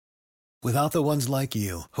Without the ones like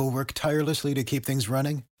you, who work tirelessly to keep things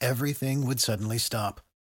running, everything would suddenly stop.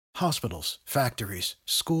 Hospitals, factories,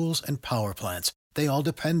 schools, and power plants, they all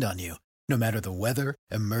depend on you. No matter the weather,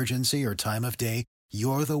 emergency, or time of day,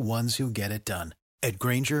 you're the ones who get it done. At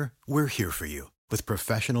Grainger, we're here for you with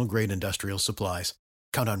professional-grade industrial supplies.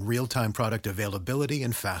 Count on real-time product availability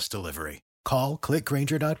and fast delivery. Call,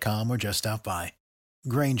 clickgrainger.com, or just stop by.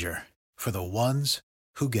 Grainger, for the ones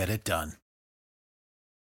who get it done.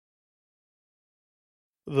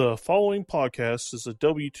 The following podcast is a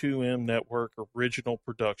W2M Network original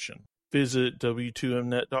production. Visit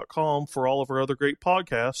W2Mnet.com for all of our other great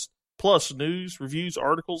podcasts, plus news, reviews,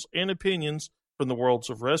 articles, and opinions from the worlds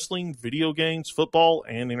of wrestling, video games, football,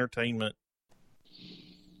 and entertainment.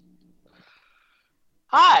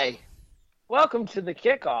 Hi, welcome to the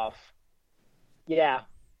Kickoff. Yeah,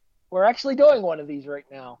 we're actually doing one of these right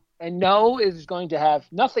now. And no is going to have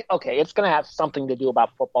nothing. Okay, it's going to have something to do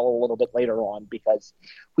about football a little bit later on because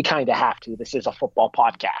we kind of have to. This is a football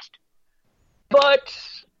podcast. But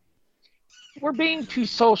we're being too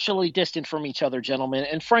socially distant from each other, gentlemen.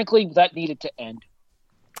 And frankly, that needed to end.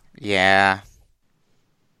 Yeah.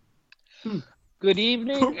 Good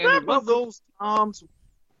evening. Remember those times?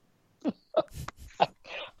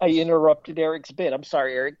 I interrupted Erik's bit. I'm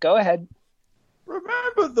sorry, Erik. Go ahead.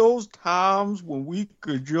 Remember those times when we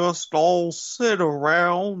could just all sit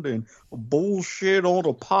around and bullshit on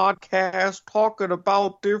a podcast talking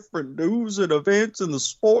about different news and events in the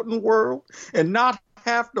sporting world and not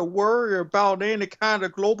have to worry about any kind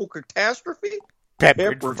of global catastrophe?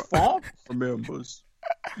 Peppered Farm remembers.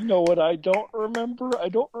 You know what I don't remember? I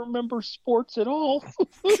don't remember sports at all.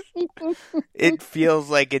 It feels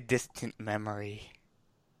like a distant memory.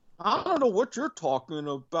 I don't know what you're talking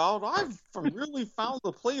about. I've really found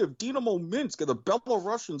the play of Dynamo Minsk in the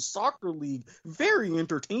Belarusian soccer league very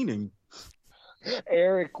entertaining.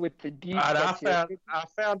 Erik with the deep. I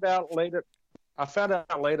found out late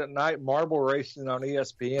at night marble racing on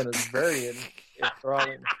ESPN is very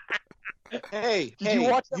enthralling. Hey, you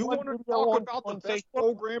want to talk about the best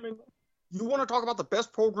programming? You want to talk about the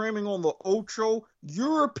best programming on the Ocho?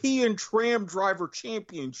 European Tram Driver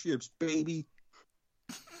Championships, baby.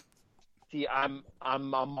 See, I'm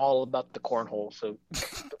all about the cornhole. So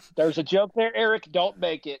there's a joke there, Erik. Don't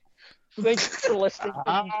make it. Thanks for listening.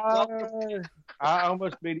 I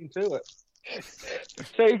almost beat him to it.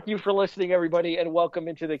 Thank you for listening, everybody, and welcome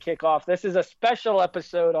into the Kickoff. This is a special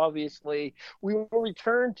episode, obviously. We will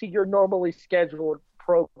return to your normally scheduled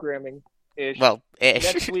programming-ish. Well, ish.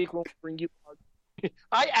 Next week, we'll bring you...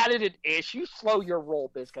 I added an ish. You slow your roll,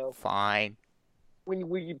 Bisco. Fine. When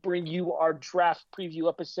we bring you our draft preview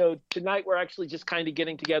episode. Tonight, we're actually just kind of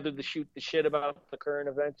getting together to shoot the shit about the current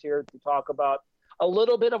events here, to talk about a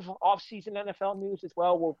little bit of off-season NFL news as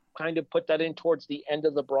well. We'll kind of put that in towards the end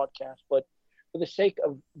of the broadcast. But for the sake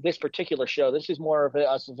of this particular show, this is more of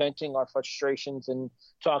us venting our frustrations and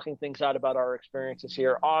talking things out about our experiences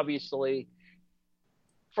here. Obviously,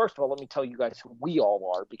 first of all, let me tell you guys who we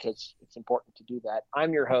all are because it's important to do that.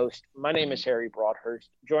 I'm your host. My name is Harry Broadhurst.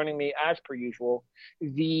 Joining me, as per usual,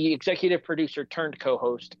 the executive producer turned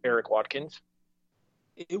co-host, Erik Watkins.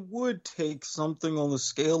 It would take something on the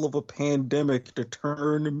scale of a pandemic to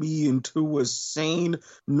turn me into a sane,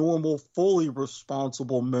 normal, fully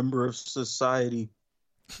responsible member of society.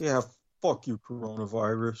 Yeah, fuck you,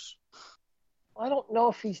 coronavirus. I don't know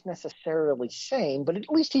if he's necessarily sane, but at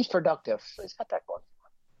least he's productive. So he's got that going.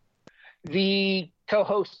 The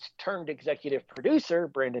co-host turned executive producer,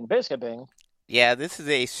 Brandon Biskobing. Yeah, this is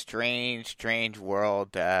a strange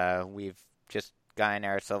world we've just gotten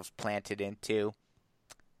ourselves planted into.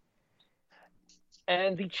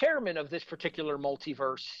 And the chairman of this particular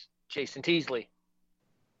multiverse, Jason Teasley.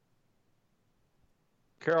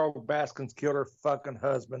 Carol Baskins killed her fucking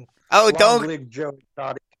husband. Oh, don't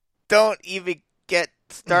even get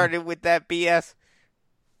started with that BS.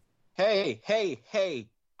 Hey.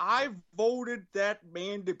 I voted that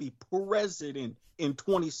man to be president in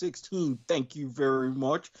 2016. Thank you very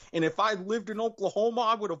much. And if I lived in Oklahoma,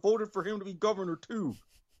 I would have voted for him to be governor too.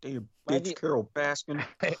 Damn bitch, Carol Baskin.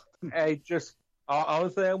 Hey, just only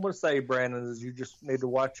thing I'm going to say, Brandon, is you just need to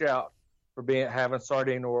watch out for having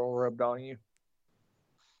sardine oil rubbed on you.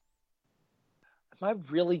 Am I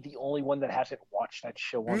really the only one that hasn't watched that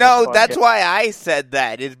show? No, that's why I said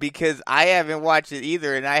that, is because I haven't watched it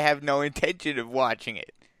either, and I have no intention of watching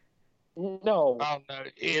it. No. Oh, no,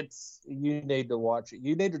 you need to watch it.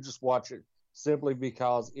 You need to just watch it simply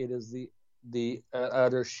because it is the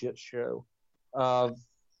utter shit show of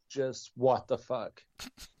just what the fuck.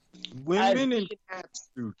 Women in cat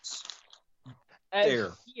suits.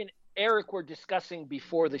 As he and Erik were discussing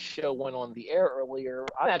before the show went on the air earlier,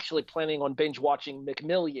 I'm actually planning on binge watching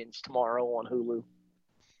McMillions tomorrow on Hulu.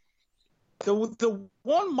 The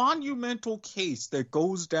one monumental case that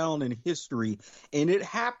goes down in history, and it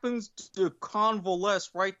happens to convalesce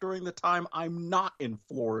right during the time I'm not in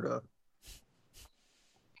Florida.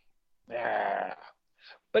 Yeah.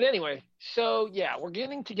 But anyway, so yeah, we're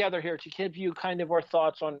getting together here to give you kind of our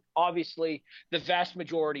thoughts on, obviously, the vast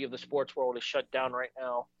majority of the sports world is shut down right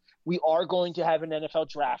now. We are going to have an NFL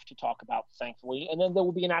draft to talk about, thankfully, and then there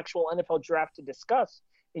will be an actual NFL draft to discuss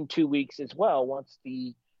in 2 weeks as well, once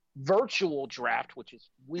the virtual draft, which is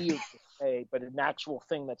weird to say, but an actual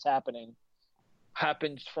thing that's happening,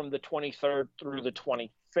 happens from the 23rd through the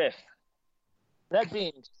 25th. That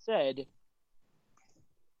being said,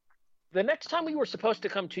 the next time we were supposed to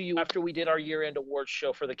come to you after we did our year-end awards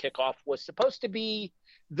show for the Kickoff was supposed to be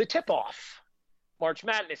the tip-off, March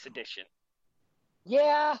Madness edition.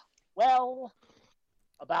 Yeah, well,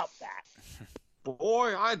 about that.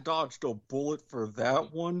 Boy, I dodged a bullet for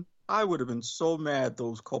that one. I would have been so mad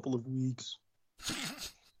those couple of weeks.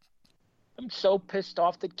 I'm so pissed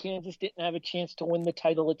off that Kansas didn't have a chance to win the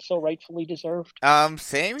title it so rightfully deserved.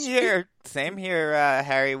 Same here. Same here,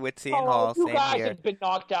 Harry Whitsey and Hall. You Same guys here. have been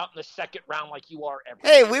knocked out in the second round like you are every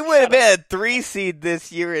Hey, year. we would have been a 3 seed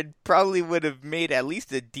this year and probably would have made at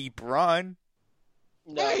least a deep run.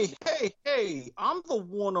 No. Hey, I'm the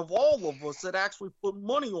one of all of us that actually put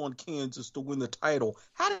money on Kansas to win the title.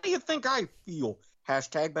 How do you think I feel?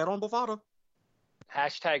 Hashtag bet on Bovada.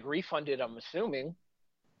 Hashtag refunded, I'm assuming.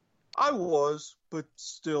 I was, but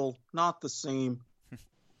still not the same.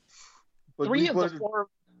 But Three of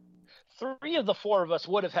the four of us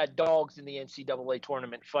would have had dogs in the NCAA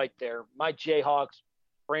tournament fight there. My Jayhawks,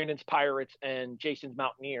 Brandon's Pirates, and Jason's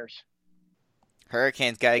Mountaineers.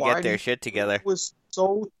 Hurricanes got to get their shit together. I was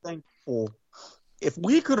so thankful. If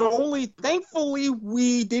we could only... Thankfully,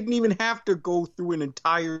 we didn't even have to go through an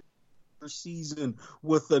entire season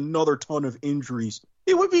with another ton of injuries.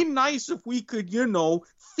 It would be nice if we could,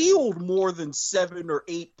 field more than 7 or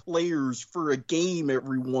 8 players for a game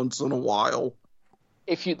every once in a while.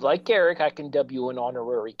 If you'd like, Erik, I can dub you an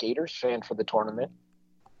honorary Gators fan for the tournament.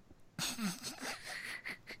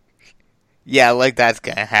 Yeah, like that's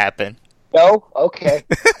gonna happen. No? Okay.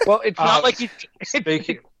 Well, it's not like you...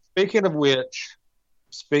 Speaking of which,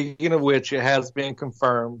 it has been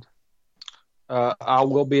confirmed. I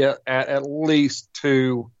will be at least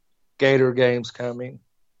 2 Gator games coming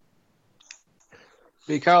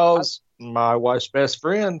because my wife's best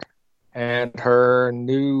friend and her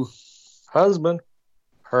new husband,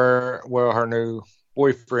 her new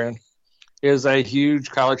boyfriend, is a huge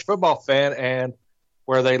college football fan, and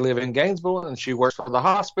where they live in Gainesville and she works for the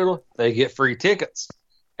hospital, they get free tickets,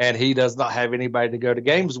 and he does not have anybody to go to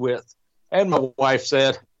games with. And my wife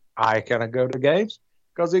said, I cannot go to games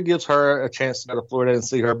because it gives her a chance to go to Florida and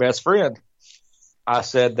see her best friend. I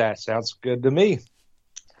said, that sounds good to me.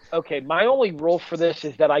 Okay, my only rule for this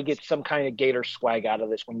is that I get some kind of Gator swag out of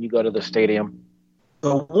this when you go to the stadium.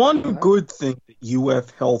 The one good thing that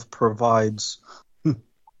UF Health provides.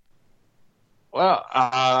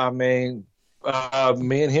 Well, me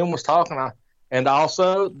and him was talking, and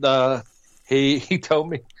also he told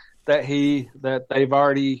me that he's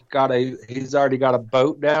already got a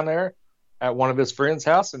boat down there at one of his friends'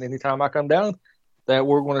 house, and anytime I come down, that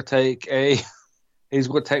we're going to he's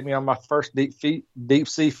going to take me on my first deep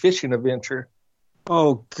sea fishing adventure.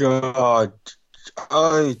 Oh God,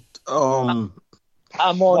 I'm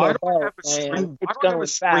on a boat, man. It's going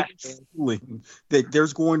fast. Feeling that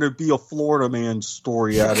there's going to be a Florida man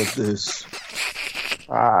story out of this.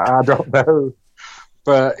 I don't know,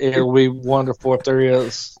 but it'll be wonderful if there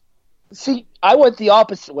is. See, I went the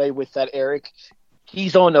opposite way with that, Erik.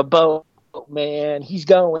 He's on a boat, man. He's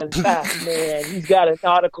going fast, man. He's got a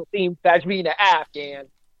nautical theme, Pashmina Afghan.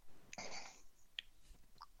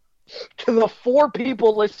 To the 4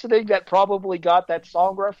 people listening that probably got that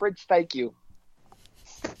song reference, thank you.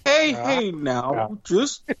 Hey, now,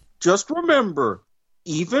 just remember,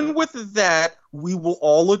 even with that, we will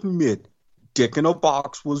all admit, Dick in a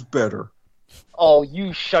Box was better. Oh,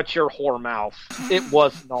 you shut your whore mouth. It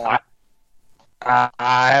was not. I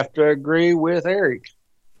have to agree with Erik.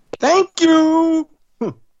 Thank you.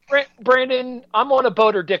 Brandon, I'm on a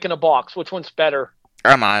boat or Dick in a Box. Which one's better?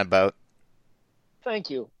 I'm on a boat. Thank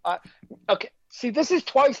you. Okay. See, this is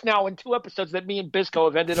twice now in 2 episodes that me and Bisco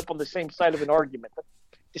have ended up on the same side of an argument. That's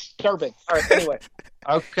disturbing. All right. Anyway.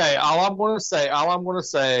 Okay. All I'm going to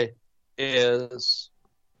say is,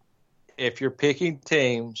 if you're picking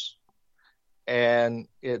teams, and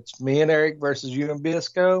it's me and Erik versus you and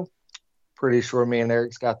Bisco, pretty sure me and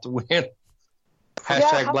Erik's got to win.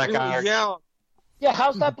 Hashtag Black Irish. Yeah,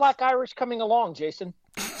 how's that Black Irish coming along, Jason?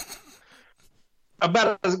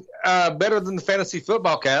 About better than the fantasy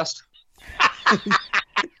football cast.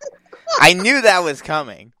 I knew that was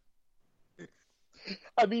coming.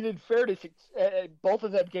 I mean, in fairness, both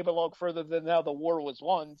of them came along further than now the war was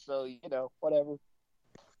won, so, whatever.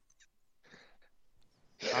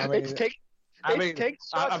 I'm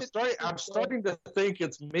starting to think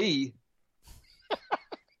it's me.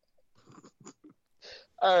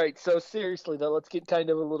 All right, so seriously, though, let's get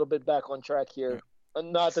kind of a little bit back on track here.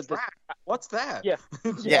 Not that this, what's that? Yeah.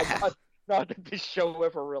 Yeah. Not that this show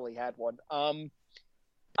ever really had one.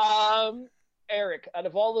 Erik, out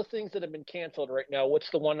of all the things that have been canceled right now, what's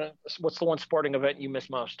the one sporting event you miss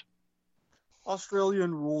most?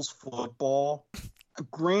 Australian rules football.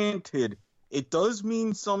 Granted, it does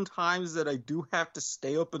mean sometimes that I do have to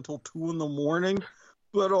stay up until 2 a.m,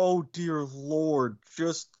 but oh dear Lord,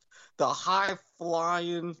 just the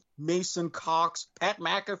high-flying Mason Cox, Pat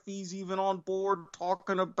McAfee's even on board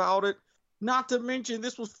talking about it. Not to mention,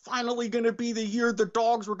 this was finally going to be the year the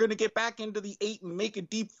Dogs were going to get back into the 8 and make a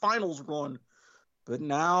deep finals run. But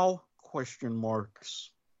now, question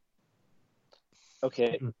marks.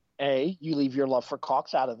 Okay, you leave your love for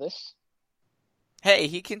Cox out of this. Hey,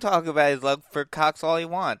 he can talk about his love for Cox all he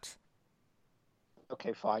wants.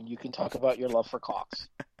 Okay, fine. You can talk about your love for Cox.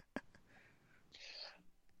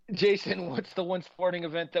 Jason, what's the one sporting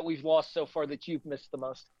event that we've lost so far that you've missed the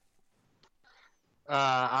most?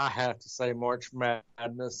 I have to say March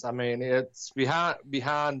Madness. I mean, it's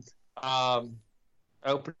behind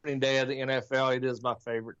opening day of the NFL. It is my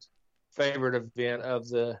favorite event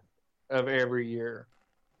of every year.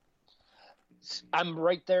 I'm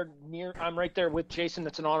right there with Jason.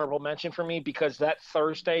 That's an honorable mention for me because that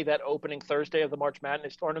opening Thursday of the March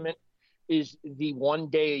Madness tournament is the one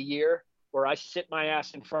day a year where I sit my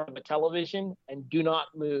ass in front of a television and do not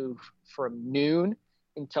move from noon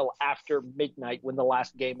until after midnight when the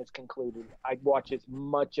last game is concluded. I watch as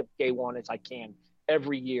much of day one as I can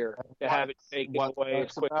every year to have it taken away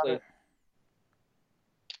as quickly.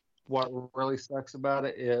 What really sucks about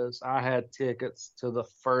it is I had tickets to the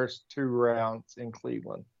first 2 rounds in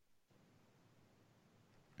Cleveland.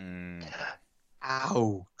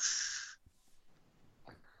 Ouch.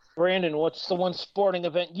 Brandon, what's the one sporting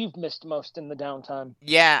event you've missed most in the downtime?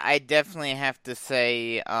 Yeah, I definitely have to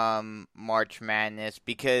say March Madness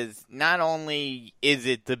because not only is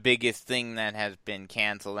it the biggest thing that has been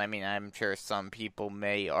canceled, I mean, I'm sure some people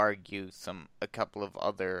may argue a couple of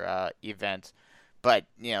other events, but,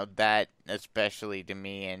 that especially to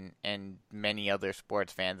me and many other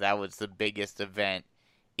sports fans, that was the biggest event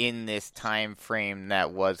in this time frame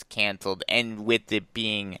that was canceled, and with it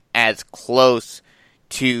being as close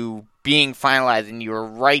to being finalized, and you were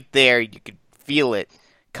right there, you could feel it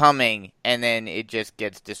coming, and then it just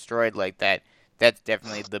gets destroyed like that. That's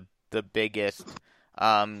definitely the biggest.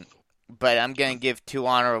 But I'm going to give 2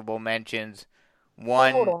 honorable mentions.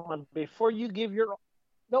 One. Hold on, before you do,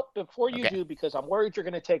 because I'm worried you're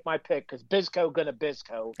going to take my pick, because Bisco going to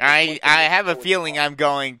Bisco. I have a feeling I'm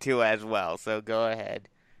going to as well, so go ahead.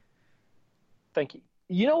 Thank you.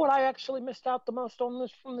 You know what I actually missed out the most on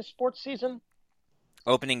this from the sports season?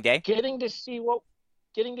 Opening day? Getting to see what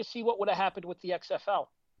would have happened with the XFL.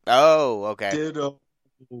 Oh, okay.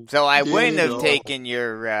 So I wouldn't have taken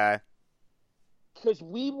your... Because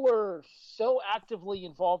we were so actively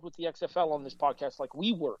involved with the XFL on this podcast, like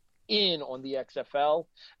we were in on the XFL,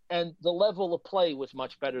 and the level of play was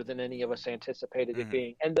much better than any of us anticipated it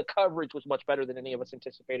being, and the coverage was much better than any of us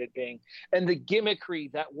anticipated it being, and the gimmickry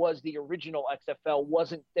that was the original XFL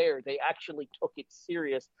wasn't there. They actually took it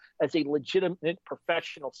serious as a legitimate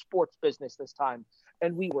professional sports business this time,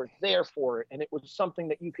 and we were there for it, and it was something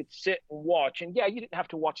that you could sit and watch. And yeah, you didn't have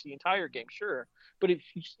to watch the entire game, sure, but if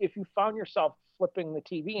you found yourself flipping the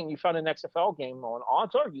TV and you found an XFL game on,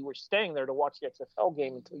 odds are you were staying there to watch the XFL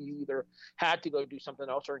game until you either had to go do something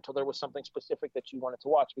else or until there was something specific that you wanted to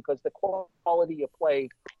watch, because the quality of play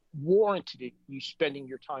warranted you spending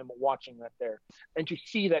your time watching that there. And to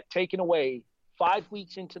see that taken away 5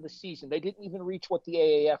 weeks into the season, they didn't even reach what the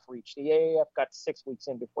AAF reached. The AAF got 6 weeks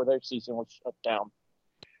in before their season was shut down.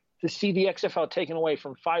 To see the XFL taken away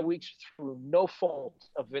from 5 weeks through no fault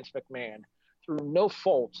of Vince McMahon, through no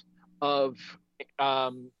fault of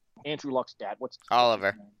Andrew Luck's dad.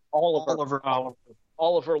 Oliver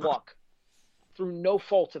Luck. Through no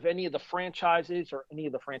fault of any of the franchises or any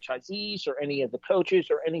of the franchisees or any of the coaches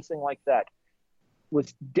or anything like that,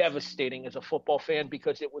 was devastating as a football fan,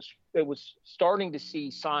 because it was starting to see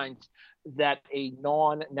signs that a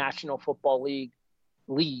non-national football league,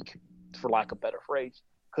 for lack of a better phrase,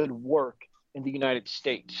 could work in the United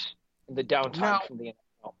States. the downtime from the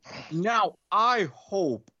NFL. Now, I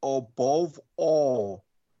hope above all,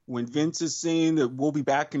 when Vince is saying that we'll be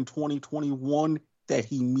back in 2021, that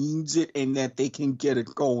he means it and that they can get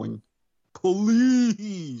it going.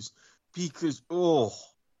 Please. Because,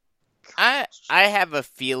 I have a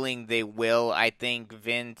feeling they will. I think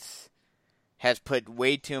Vince has put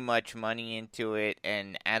way too much money into it,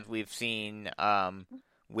 and as we've seen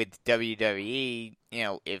with WWE,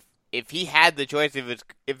 if he had the choice,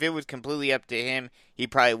 if it was completely up to him, he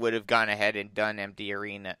probably would have gone ahead and done empty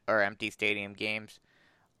arena or empty stadium games.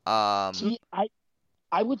 See,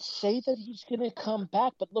 I would say that he's going to come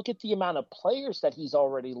back, but look at the amount of players that he's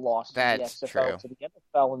already lost from the XFL to the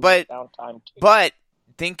NFL in this downtime too. But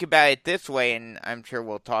think about it this way, and I'm sure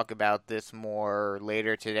we'll talk about this more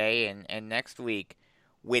later today and next week.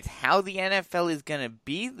 With how the NFL is going to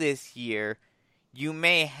be this year, you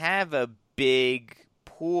may have a big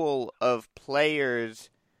pool of players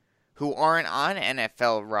who aren't on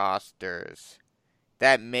NFL rosters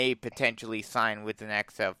that may potentially sign with an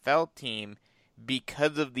XFL team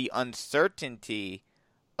because of the uncertainty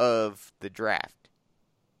of the draft.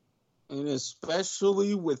 And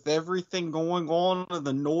especially with everything going on and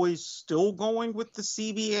the noise still going with the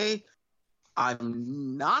CBA,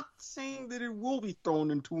 I'm not saying that it will be thrown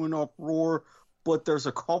into an uproar, but there's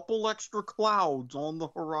a couple extra clouds on the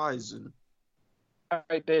horizon. All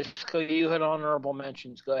right, basically, you had honorable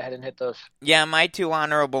mentions. Go ahead and hit those. Yeah, my two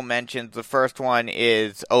honorable mentions. The first one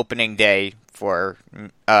is opening day for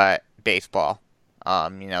baseball.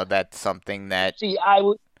 That's something that... See, I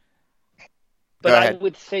would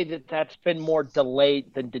say that that's been more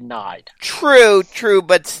delayed than denied. True,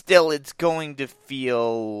 but still it's going to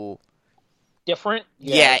feel... different?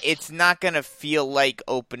 Yes. Yeah, it's not going to feel like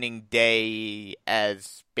opening day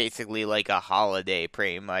as basically like a holiday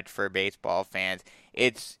pretty much for baseball fans.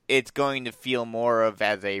 It's going to feel more of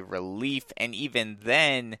as a relief, and even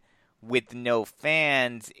then, with no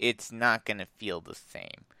fans, it's not going to feel the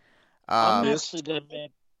same. I'm actually going to...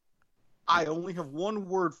 I only have one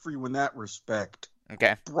word for you in that respect.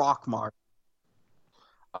 Okay. Brockmire.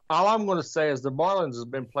 All I'm going to say is the Marlins have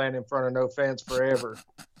been playing in front of no fans forever.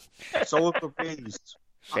 So have the Rays.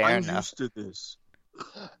 I'm used to this.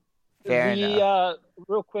 Fair enough.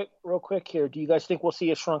 Real quick here. Do you guys think we'll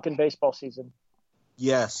see a shrunken baseball season?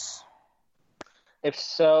 Yes. If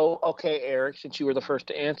so, okay, Eric, since you were the first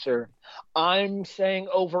to answer, I'm saying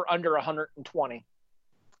under 120.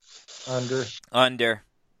 Under.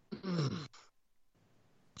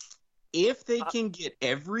 If they can get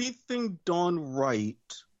everything done right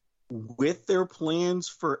with their plans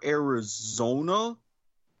for Arizona,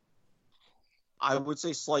 I would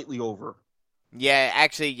say slightly over. Yeah,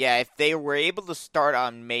 actually, if they were able to start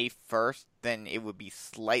on May 1st, then it would be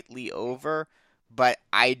slightly over, but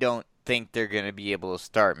I don't think they're going to be able to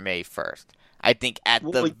start May 1st. I think at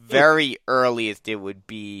the very earliest it would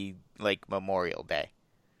be like Memorial Day.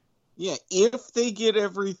 Yeah, if they get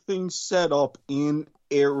everything set up in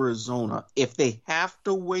Arizona, if they have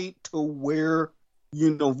to wait to where,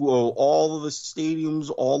 all of the stadiums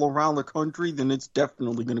all around the country, then it's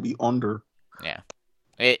definitely going to be under. Yeah.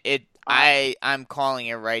 I'm calling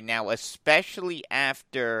it right now, especially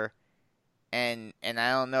after, and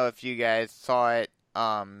I don't know if you guys saw it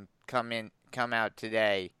come out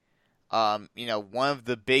today. One of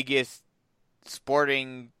the biggest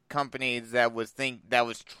sporting companies that was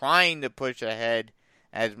trying to push ahead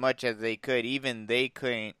as much as they could, even they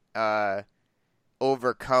couldn't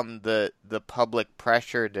overcome the public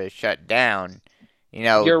pressure to shut down.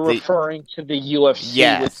 You're referring to the UFC,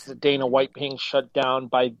 yes, with Dana White being shut down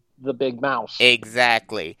by the big mouse.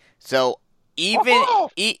 Exactly. So even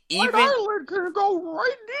Island can go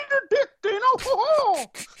right in the dick,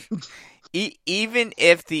 Dana. Even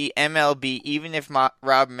if the MLB, even if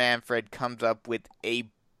Rob Manfred comes up with a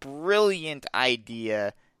brilliant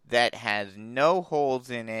idea that has no holes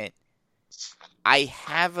in it, I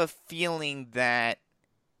have a feeling that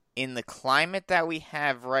in the climate that we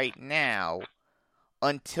have right now,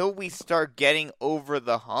 until we start getting over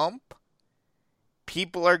the hump,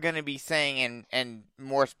 people are going to be saying, and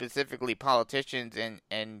more specifically politicians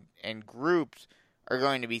and groups are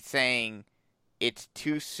going to be saying, it's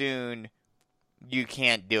too soon, you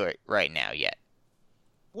can't do it right now yet.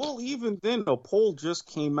 Well, even then, a poll just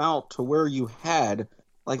came out to where you had,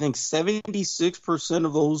 I think 76%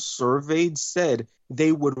 of those surveyed said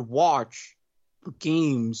they would watch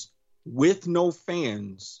games with no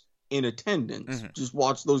fans in attendance. Mm-hmm. Just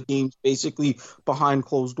watch those games basically behind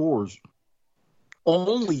closed doors.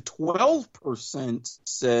 Only 12%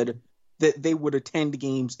 said that they would attend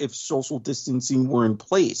games if social distancing were in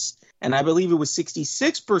place. And I believe it was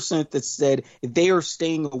 66% that said they are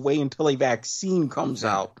staying away until a vaccine comes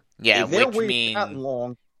out. Yeah, if they're which waiting means that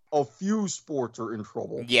long, a few sports are in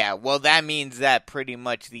trouble. Yeah, well, that means that pretty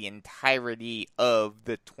much the entirety of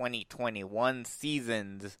the 2021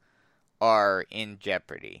 seasons are in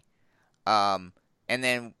jeopardy. And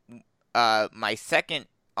then my second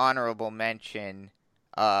honorable mention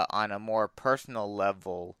on a more personal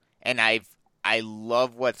level, and I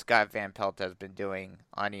love what Scott Van Pelt has been doing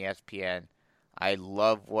on ESPN. I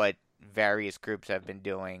love what various groups have been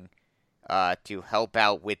doing to help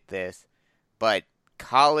out with this, but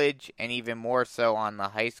college, and even more so on the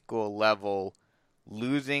high school level,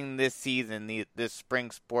 losing this season, this spring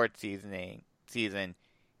sports season,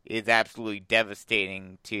 is absolutely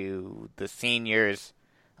devastating to the seniors.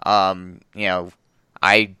 I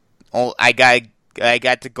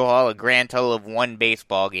got to call a grand total of one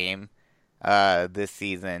baseball game this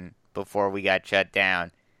season before we got shut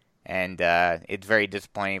down, and it's very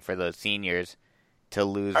disappointing for those seniors to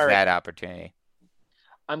lose that opportunity.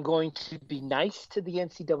 I'm going to be nice to the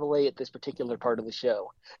NCAA at this particular part of the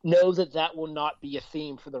show. Know that will not be a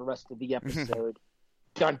theme for the rest of the episode.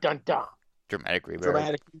 Dun, dun, dun. Dramatic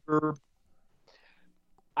reverb.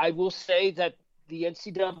 I will say that the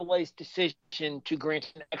NCAA's decision to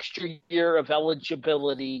grant an extra year of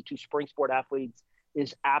eligibility to spring sport athletes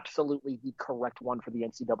is absolutely the correct one for the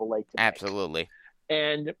NCAA to make. Absolutely.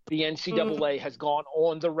 And the NCAA has gone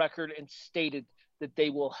on the record and stated that they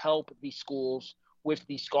will help the schools with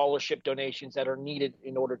the scholarship donations that are needed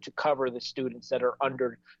in order to cover the students that are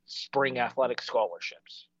under spring athletic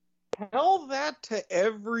scholarships. Tell that to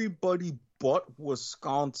everybody but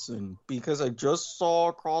Wisconsin, because I just saw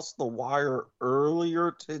across the wire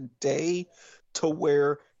earlier today to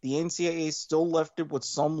where the NCAA still left it with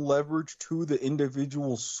some leverage to the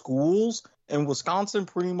individual schools, and Wisconsin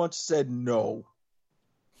pretty much said no.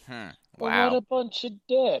 Wow. Well, what a bunch of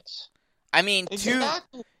dicks. I mean,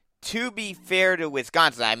 to be fair to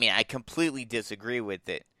Wisconsin, I mean, I completely disagree with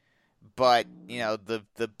it. But,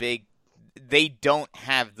 they don't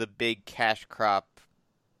have the big cash crop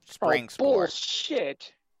spring sport.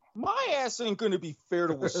 Bullshit. My ass ain't going to be fair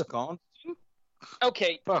to Wisconsin.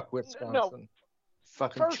 Okay. Fuck Wisconsin. No.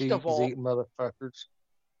 Fucking cheese-eating motherfuckers.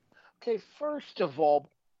 Okay, first of all,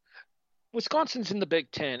 Wisconsin's in the Big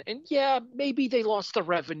Ten, and yeah, maybe they lost the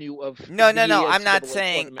revenue of. No. I'm not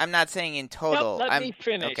saying in total. Let me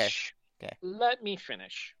finish. Okay. Let me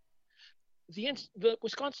finish. The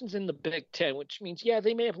Wisconsin's in the Big Ten, which means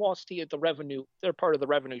they may have lost the revenue. They're part of the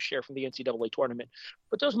revenue share from the NCAA tournament,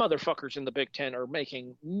 but those motherfuckers in the Big Ten are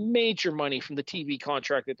making major money from the TV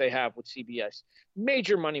contract that they have with CBS,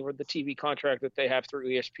 major money with the TV contract that they have through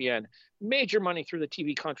ESPN, major money through the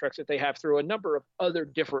TV contracts that they have through a number of other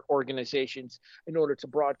different organizations in order to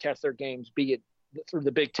broadcast their games, be it through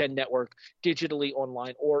the Big Ten Network, digitally,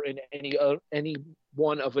 online, or in any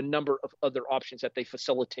one of a number of other options that they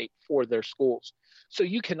facilitate for their schools. So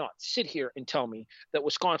you cannot sit here and tell me that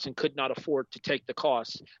Wisconsin could not afford to take the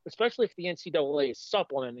costs, especially if the NCAA is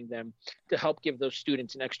supplementing them to help give those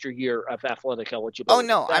students an extra year of athletic eligibility. Oh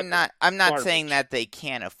no, I'm not saying that they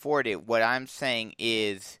can't afford it. What I'm saying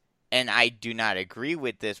is, and I do not agree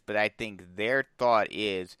with this, but I think their thought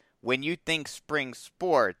is, when you think spring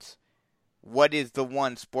sports, what is the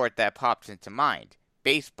one sport that pops into mind?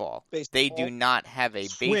 Baseball. They do not have a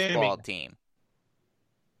baseball team.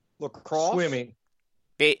 Lacrosse? Swimming.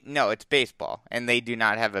 No, it's baseball, and they do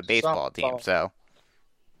not have a baseball team. So,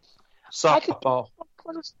 softball.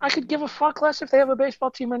 I could give a fuck less if they have a baseball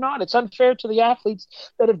team or not. It's unfair to the athletes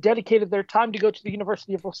that have dedicated their time to go to the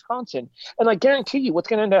University of Wisconsin. And I guarantee you what's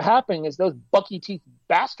going to end up happening is those bucky-teeth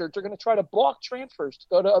bastards are going to try to block transfers to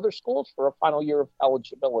go to other schools for a final year of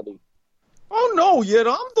eligibility. Oh, no, yet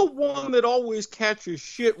I'm the one that always catches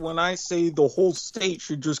shit when I say the whole state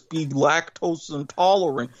should just be lactose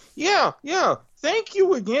intolerant. Yeah, thank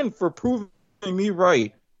you again for proving me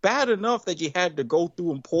right. Bad enough that you had to go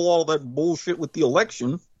through and pull all that bullshit with the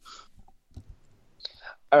election.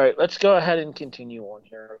 All right, let's go ahead and continue on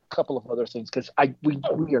here. A couple of other things, because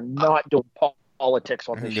we are not doing politics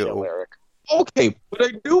on this show, Eric. Okay, but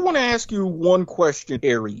I do want to ask you one question,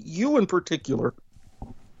 Harry. You in particular.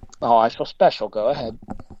 Oh, I feel special. Go ahead.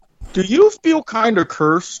 Do you feel kind of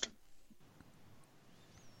cursed?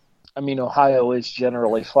 I mean, Ohio is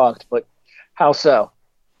generally fucked, but how so?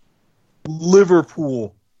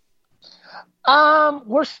 Liverpool.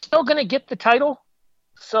 We're still going to get the title.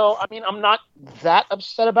 So, I mean, I'm not that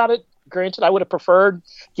upset about it. Granted, I would have preferred,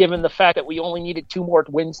 given the fact that we only needed 2 more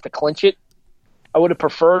wins to clinch it, I would have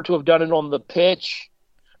preferred to have done it on the pitch.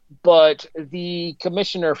 but the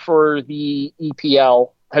commissioner for the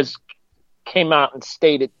EPL has came out and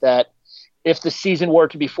stated that if the season were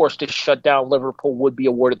to be forced to shut down, Liverpool would be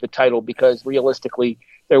awarded the title because realistically,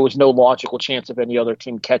 there was no logical chance of any other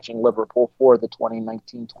team catching Liverpool for the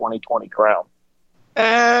 2019-2020 crown.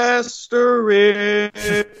 Asterisk.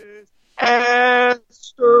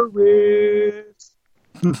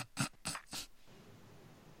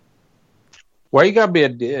 Why you gotta be a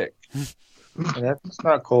dick? That's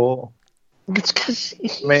not cool. It's because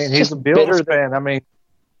he's a Bills fan. I mean,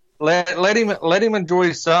 let him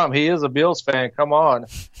enjoy some. He is a Bills fan. Come on.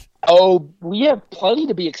 Oh, we have plenty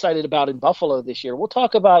to be excited about in Buffalo this year. We'll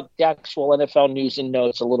talk about the actual NFL news and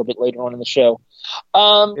notes a little bit later on in the show.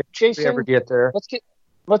 Jason, if we ever get there,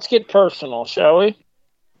 let's get personal, shall we?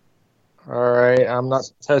 All right, I'm not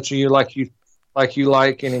touching you like you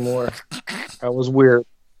like anymore. That was weird.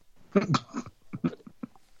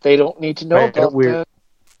 They don't need to know about weird. that.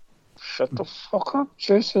 Shut the fuck up,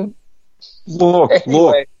 Jason. Look,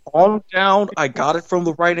 calm down. I got it from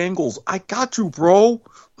the right angles. I got you, bro.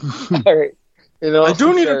 All right. I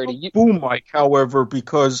do need a boom mic, however,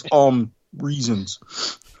 because reasons.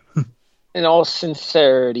 In all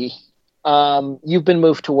sincerity, you've been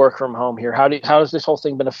moved to work from home here. How has this whole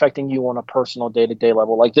thing been affecting you on a personal day-to-day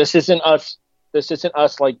level? Like, this isn't us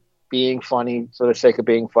like being funny for the sake of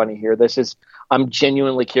being funny here. I'm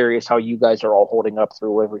genuinely curious how you guys are all holding up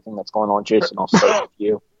through everything that's going on. Jason, I'll start with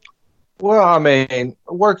you. Well, I mean,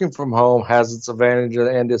 working from home has its advantages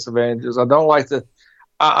and disadvantages. I don't like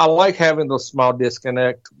I like having the small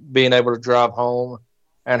disconnect, being able to drive home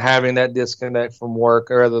and having that disconnect from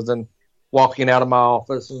work rather than walking out of my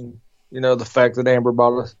office. And, the fact that Amber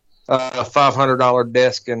bought a $500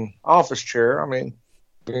 desk and office chair. I mean,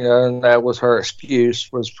 and that was her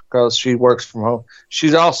excuse, was because she works from home.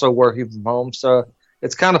 She's also working from home. So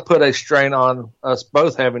it's kind of put a strain on us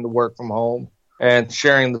both having to work from home and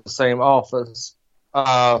sharing the same office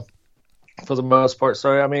for the most part.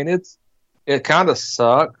 So, I mean, it kind of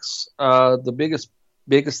sucks. The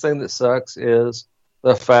biggest thing that sucks is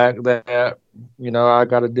the fact that, I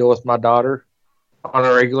got to deal with my daughter on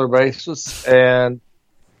a regular basis. And,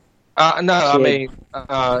 and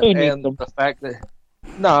the fact that,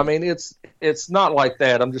 it's not like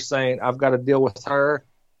that. I'm just saying I've got to deal with her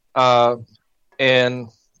and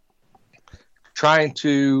trying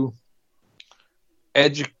to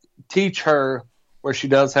teach her where she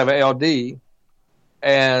does have an LD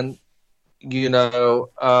and,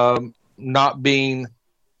 not being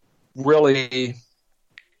really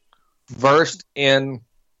versed in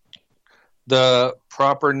the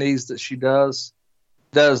proper needs that she does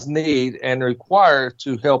need and require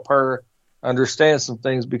to help her understand some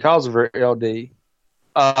things because of her LD.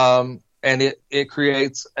 And it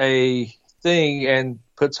creates a thing and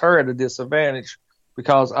puts her at a disadvantage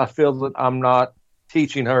because I feel that I'm not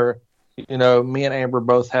teaching her. Me and Amber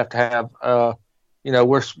both have to have,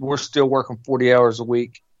 we're still working 40 hours a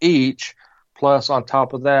week each. Plus, on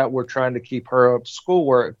top of that, we're trying to keep her up to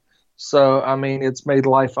schoolwork. So, I mean, it's made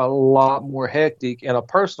life a lot more hectic in a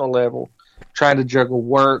personal level, trying to juggle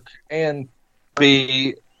work and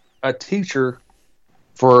be a teacher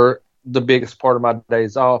for the biggest part of my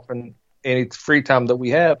days off. And any free time that we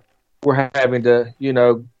have, we're having to,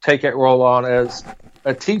 take that role on as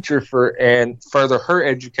a teacher and further her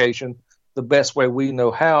education the best way we know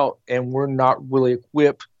how. And we're not really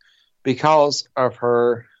equipped because of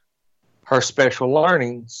her special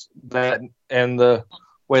learnings and the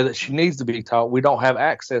way that she needs to be taught. We don't have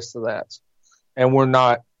access to that, and we're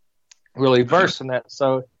not really versed in that.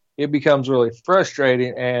 So it becomes really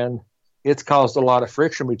frustrating, and it's caused a lot of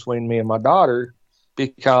friction between me and my daughter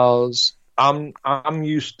because I'm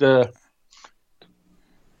used to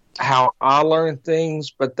how I learn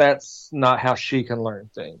things, but that's not how she can learn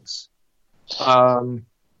things. In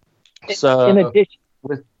addition,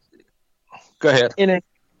 go ahead.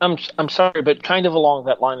 I'm sorry, but kind of along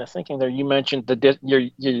that line of thinking there, you mentioned you're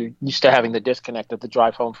used to having the disconnect of the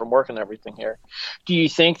drive home from work and everything here. Do you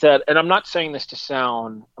think that, and I'm not saying this to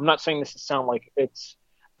sound like it's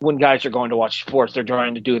when guys are going to watch sports, they're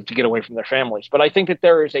trying to do it to get away from their families. But I think that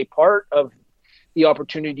there is a part of the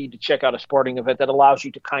opportunity to check out a sporting event that allows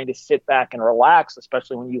you to kind of sit back and relax,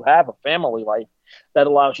 especially when you have a family life, that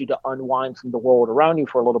allows you to unwind from the world around you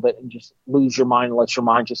for a little bit and just lose your mind and let your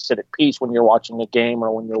mind just sit at peace when you're watching a game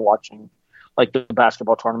or when you're watching like the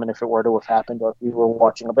basketball tournament, if it were to have happened, or if you were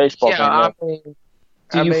watching a baseball game.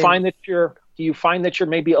 Do you find that you're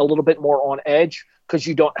maybe a little bit more on edge because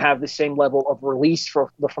you don't have the same level of release from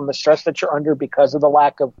the stress that you're under because of the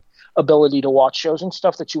lack of ability to watch shows and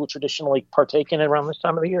stuff that you would traditionally partake in around this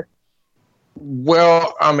time of the year?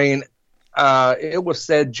 Well, I mean, it was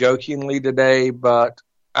said jokingly today, but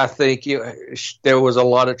I think there was a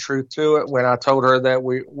lot of truth to it when I told her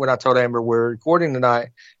when I told Amber we're recording tonight,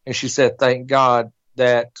 and she said, "Thank God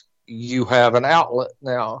that you have an outlet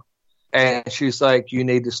now." And she's like, "You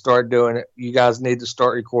need to start doing it. You guys need to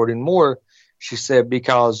start recording more." She said,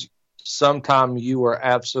 "Because sometimes you are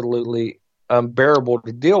absolutely unbearable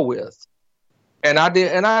to deal with." And I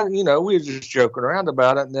did, and we were just joking around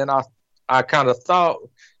about it. And then I kind of thought,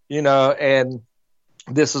 and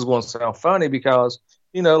this is going to sound funny because,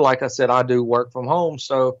 like I said, I do work from home.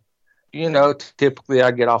 So, typically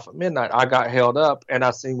I get off at midnight. I got held up, and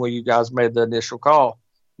I seen where you guys made the initial call.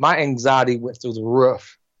 My anxiety went through the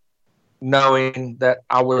roof, knowing that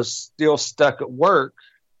I was still stuck at work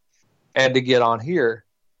and to get on here.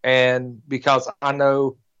 And because I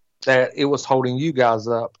know that it was holding you guys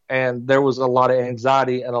up, and there was a lot of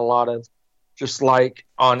anxiety and a lot of just like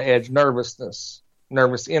on edge nervous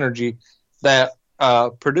energy that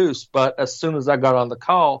produced. But as soon as I got on the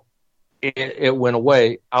call, it went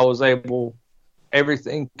away. I was able,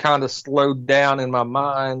 everything kind of slowed down in my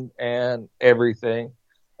mind and everything.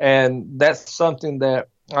 And that's something that,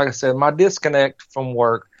 like I said, my disconnect from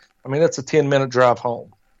work, it's a 10-minute drive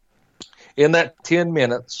home. In that 10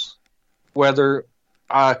 minutes, whether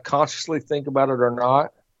I consciously think about it or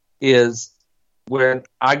not, is when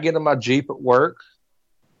I get in my Jeep at work,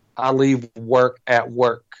 I leave work at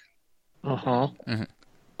work. Mm-hmm.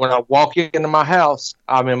 When I walk into my house,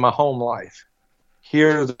 I'm in my home life.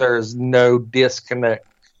 Here, there's no disconnect.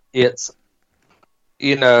 It's,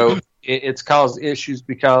 it's caused issues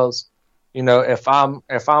because, if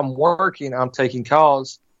I'm working, I'm taking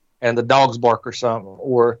calls and the dogs bark or something,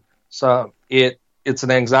 or it's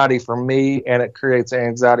an anxiety for me, and it creates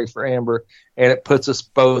anxiety for Amber, and it puts us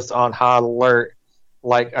both on high alert,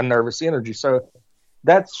 like a nervous energy. So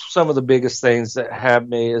that's some of the biggest things that have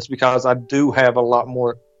me, is because I do have a lot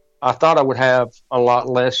more. I thought I would have a lot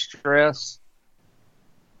less stress,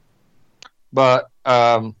 but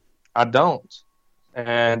I don't,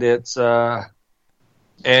 and it's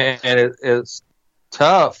it's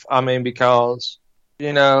tough. Because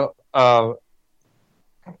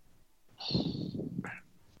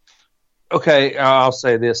okay, I'll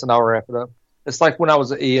say this and I'll wrap it up. It's like when I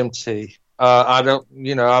was an EMT.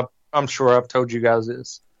 I'm sure I've told you guys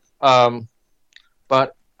this,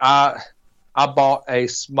 but I bought a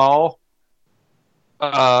small,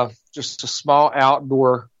 just a small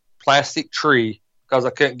outdoor plastic tree because I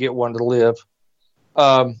couldn't get one to live,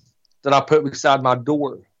 that I put beside my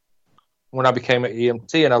door when I became an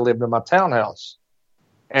EMT and I lived in my townhouse.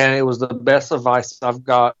 And it was the best advice I've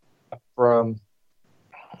got from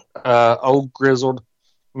old grizzled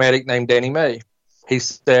medic named Danny May. He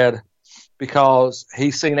said, because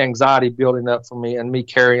he's seen anxiety building up for me and me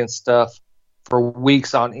carrying stuff for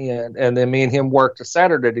weeks on end. And then me and him worked a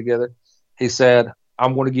Saturday together. He said,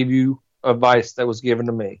 I'm going to give you advice that was given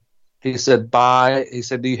to me. He said,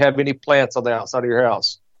 do you have any plants on the outside of your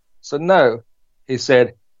house? I said, no. He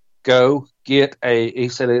said, go get he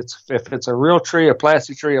said, if it's a real tree, a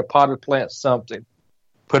plastic tree, a potted plant, something,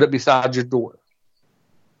 put it beside your door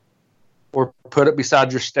or put it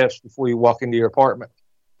beside your steps before you walk into your apartment.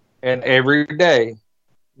 And every day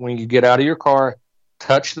when you get out of your car,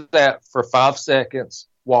 touch that for 5 seconds,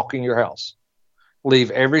 walk in your house.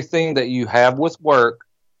 Leave everything that you have with work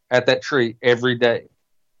at that tree every day.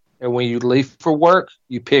 And when you leave for work,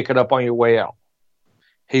 you pick it up on your way out.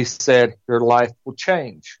 He said, your life will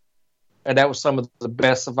change. And that was some of the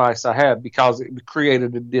best advice I had because it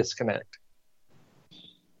created a disconnect.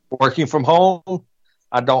 Working from home,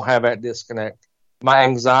 I don't have that disconnect. My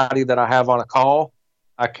anxiety that I have on a call,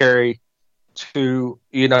 I carry to,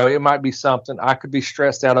 it might be something. I could be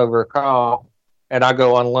stressed out over a call and I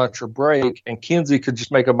go on lunch or break and Kinsey could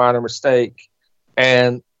just make a minor mistake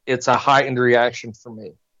and it's a heightened reaction for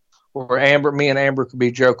me. Or me and Amber could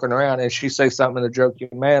be joking around and she say something in a joking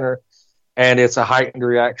manner and it's a heightened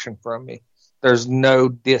reaction from me. There's no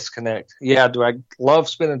disconnect. Yeah, do I love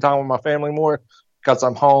spending time with my family more because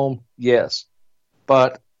I'm home? Yes.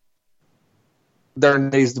 But there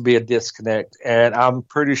needs to be a disconnect. And I'm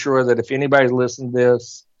pretty sure that if anybody's listening to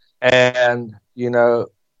this and,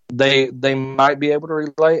 they might be able to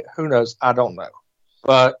relate, who knows? I don't know.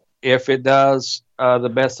 But if it does,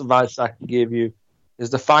 the best advice I can give you is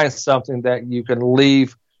to find something that you can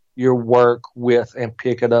leave your work with and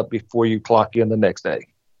pick it up before you clock in the next day.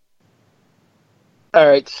 All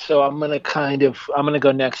right, so I'm going to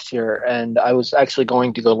go next here, and I was actually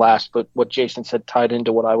going to go last, but what Jason said tied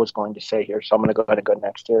into what I was going to say here, so I'm going to go ahead and go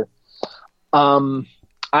next here.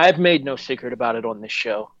 I've made no secret about it on this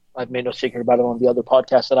show. I've made no secret about it on the other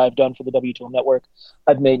podcasts that I've done for the W2M Network.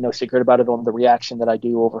 I've made no secret about it on the reaction that I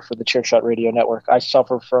do over for the Chairshot Radio Network. I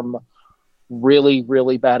suffer from really,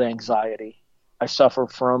 really bad anxiety. I suffer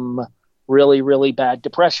from really, really bad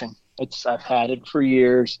depression. I've had it for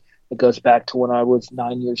years. It goes back to when I was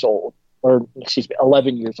 11 years old,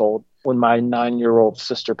 when my 9-year-old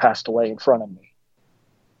sister passed away in front of me.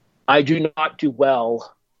 I do not do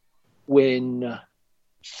well when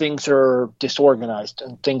things are disorganized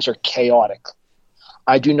and things are chaotic.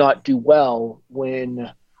 I do not do well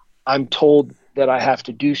when I'm told that I have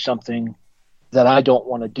to do something that I don't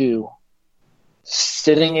want to do.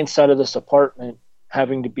 Sitting inside of this apartment,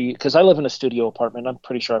 having to be, because I live in a studio apartment. I'm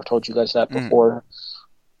pretty sure I've told you guys that before.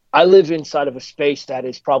 I live inside of a space that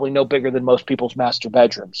is probably no bigger than most people's master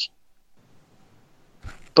bedrooms.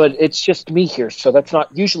 But it's just me here, so that's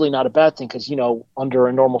usually not a bad thing because,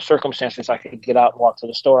 under normal circumstances, I can get out and walk to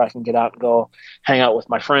the store. I can get out and go hang out with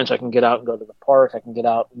my friends. I can get out and go to the park. I can get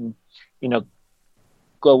out and,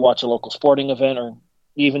 go watch a local sporting event or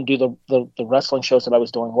even do the wrestling shows that I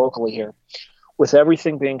was doing locally here. With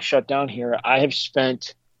everything being shut down here, I have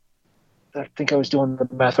spent, I think I was doing the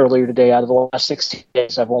math earlier today, out of the last 16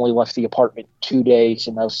 days, I've only left the apartment 2 days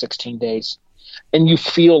in those 16 days. And you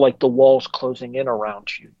feel like the walls closing in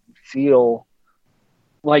around you. You feel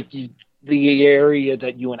like the area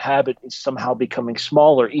that you inhabit is somehow becoming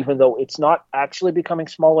smaller, even though it's not actually becoming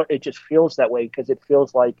smaller. It just feels that way because it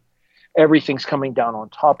feels like everything's coming down on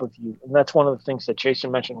top of you. And that's one of the things that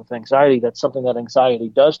Jason mentioned with anxiety. That's something that anxiety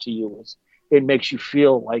does to you, is it makes you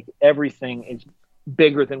feel like everything is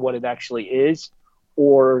bigger than what it actually is,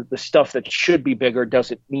 or the stuff that should be bigger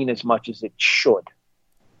doesn't mean as much as it should.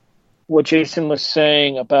 What Jason was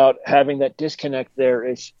saying about having that disconnect there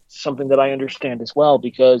is something that I understand as well,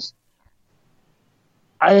 because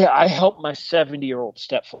I help my 70-year-old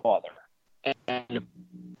stepfather. And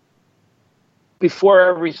before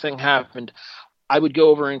everything happened, I would go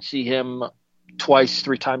over and see him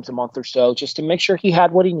 2-3 times a month or so, just to make sure he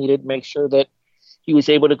had what he needed, make sure that he was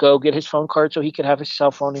able to go get his phone card so he could have his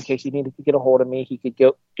cell phone in case he needed to get a hold of me. He could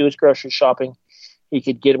go do his grocery shopping. He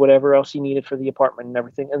could get whatever else he needed for the apartment and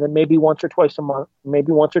everything. And then maybe once or twice a month,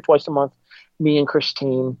 me and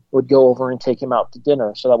Christine would go over and take him out to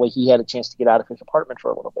dinner. So that way he had a chance to get out of his apartment for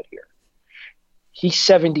a little bit here. He's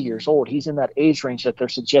 70 years old. He's in that age range that they're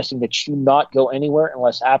suggesting that you not go anywhere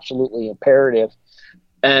unless absolutely imperative.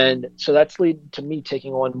 And so that's leading to me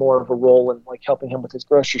taking on more of a role in like helping him with his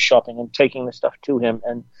grocery shopping and taking the stuff to him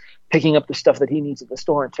and picking up the stuff that he needs at the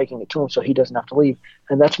store and taking it to him so he doesn't have to leave.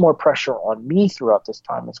 And that's more pressure on me throughout this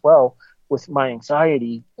time as well with my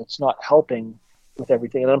anxiety. It's not helping with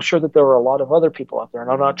everything. And I'm sure that there are a lot of other people out there,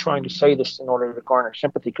 and I'm not trying to say this in order to garner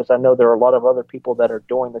sympathy, because I know there are a lot of other people that are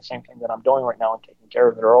doing the same thing that I'm doing right now and taking care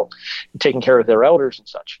of their elders and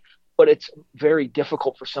such. But it's very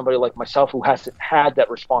difficult for somebody like myself who hasn't had that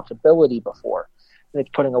responsibility before. And it's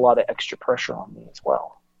putting a lot of extra pressure on me as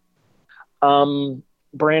well.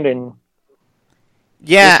 Brandon,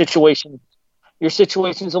 yeah, your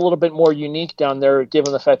situation's a little bit more unique down there,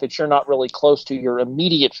 given the fact that you're not really close to your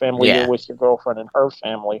immediate family. Yeah. You're with your girlfriend and her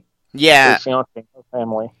family. Yeah. Your fiance and her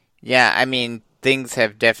family. Yeah, I mean, things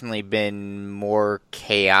have definitely been more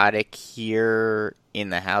chaotic here in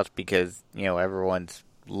the house because, everyone's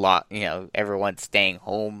staying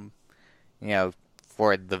home,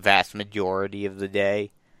 for the vast majority of the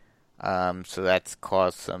day. So that's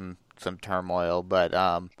caused some turmoil. But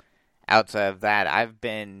outside of that, I've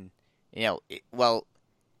been,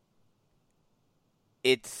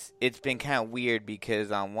 it's been kind of weird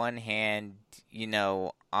because on one hand,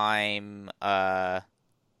 I'm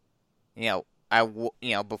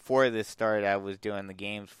before this started, I was doing the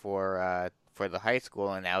games for the high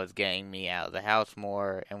school, and that was getting me out of the house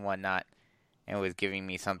more and whatnot, and was giving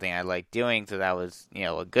me something I like doing, so that was,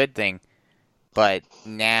 a good thing. But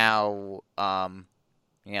now,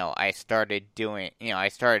 I started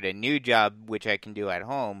a new job, which I can do at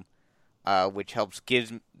home, which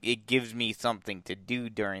gives me something to do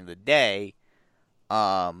during the day,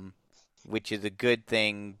 which is a good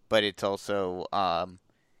thing, but it's also,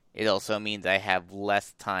 it also means I have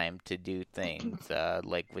less time to do things,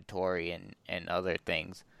 like with Tori and other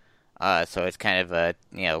things. So it's kind of a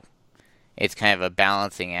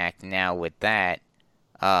balancing act now with that.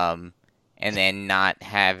 And then not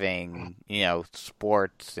having,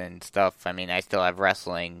 sports and stuff. I mean, I still have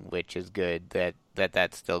wrestling, which is good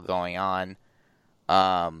that's still going on.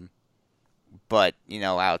 But,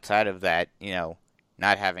 outside of that,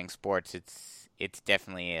 not having sports, it's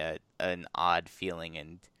definitely an odd feeling,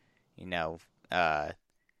 and,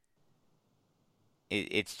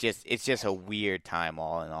 it's just a weird time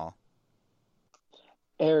all in all.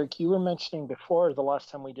 Erik, you were mentioning before the last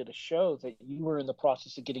time we did a show that you were in the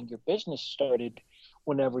process of getting your business started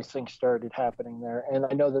when everything started happening there. And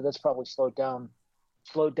I know that that's probably slowed down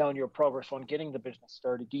your progress on getting the business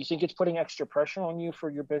started. Do you think it's putting extra pressure on you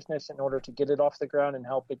for your business in order to get it off the ground and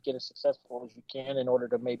help it get as successful as you can in order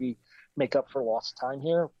to maybe make up for lost time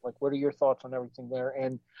here? Like, what are your thoughts on everything there?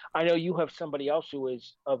 And I know you have somebody else who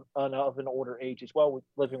is of an older age as well,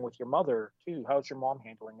 living with your mother too. How's your mom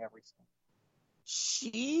handling everything?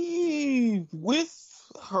 She,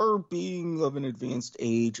 with her being of an advanced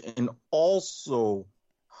age and also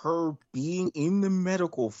her being in the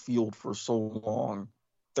medical field for so long,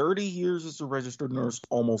 30 years as a registered nurse,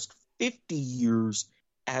 almost 50 years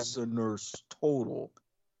as a nurse total,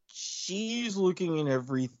 she's looking at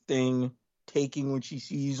everything, taking what she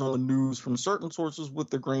sees on the news from certain sources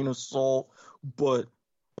with a grain of salt, but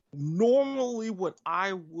normally what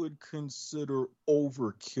I would consider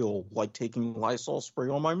overkill, like taking Lysol spray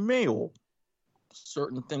on my mail,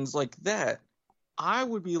 certain things like that, I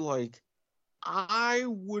would be like, I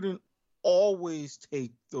wouldn't always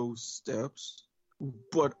take those steps,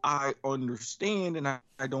 but I understand and I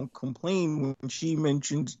don't complain when she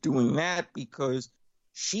mentions doing that because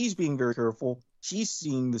she's being very careful. She's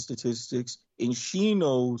seeing the statistics and she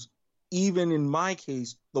knows, even in my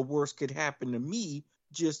case, the worst could happen to me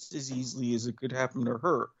just as easily as it could happen to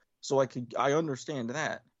her. So I understand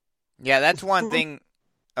that. Yeah, that's one thing.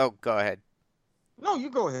 Oh, go ahead. No, you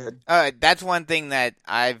go ahead. That's one thing that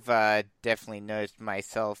I've definitely noticed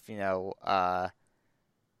myself. I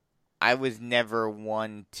was never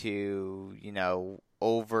one to,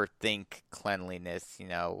 overthink cleanliness.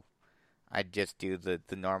 I just do the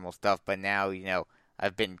normal stuff. But now,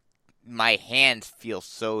 my hands feel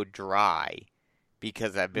so dry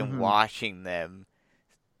because I've been washing them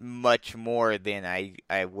much more than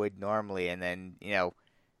I would normally. And then,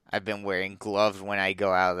 I've been wearing gloves when I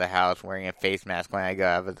go out of the house, wearing a face mask when I go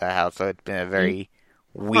out of the house. So it's been a very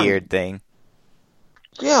weird thing.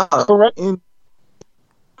 Yeah. Correct.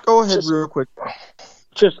 Go ahead real quick.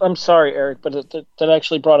 I'm sorry, Erik, but that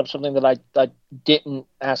actually brought up something that I didn't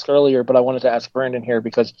ask earlier, but I wanted to ask Brandon here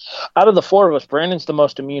because out of the four of us, Brandon's the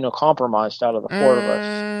most immunocompromised out of the four of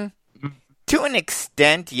us. To an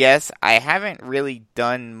extent, yes. I haven't really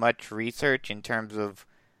done much research in terms of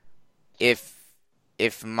if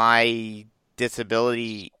my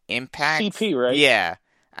disability impacts CP, right? Yeah.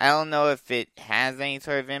 I don't know if it has any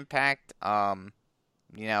sort of impact. I'm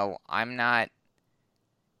not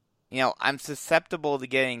I'm susceptible to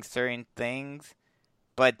getting certain things,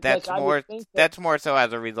 but that's more so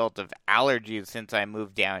as a result of allergies since I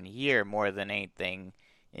moved down here more than anything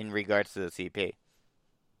in regards to the CP.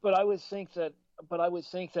 But I would think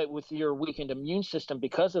that with your weakened immune system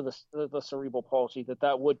because of the cerebral palsy,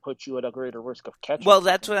 that would put you at a greater risk of catching. Well,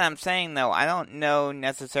 that's what I'm saying, though. I don't know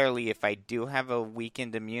necessarily if I do have a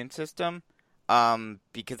weakened immune system,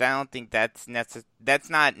 because I don't think that's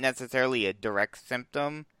not necessarily a direct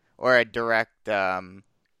symptom or a direct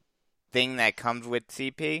thing that comes with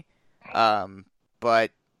CP.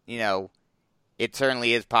 But it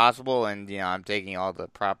certainly is possible, and I'm taking all the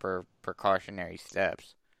proper precautionary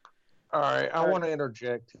steps. All right, I want to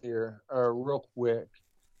interject here real quick,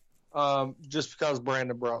 just because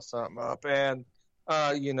Brandon brought something up, and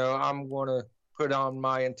I'm going to put on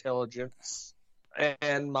my intelligence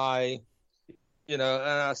and my,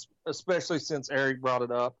 and especially since Erik brought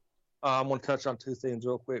it up, I'm going to touch on two things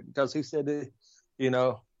real quick because he said that,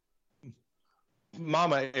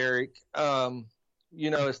 Mama Erik,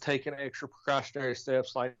 is taking extra precautionary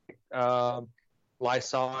steps like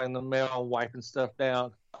Lysol in the mail, wiping stuff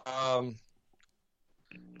down.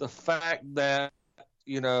 The fact that,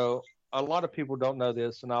 a lot of people don't know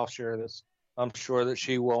this, and I'll share this. I'm sure that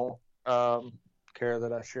she won't care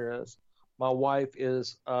that I share this. My wife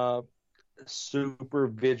is super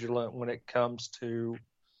vigilant when it comes to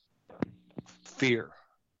fear.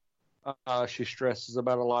 She stresses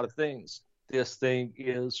about a lot of things. This thing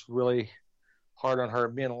is really hard on her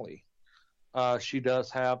mentally. She does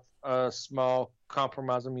have a small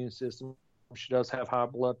compromised immune system. She does have high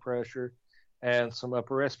blood pressure and some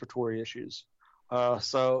upper respiratory issues.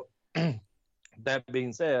 So that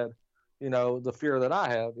being said, the fear that I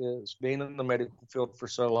have is being in the medical field for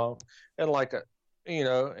so long, and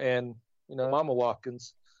Mama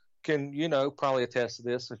Watkins can, probably attest to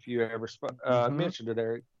this if you ever mentioned it,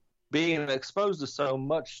 Erik. Being exposed to so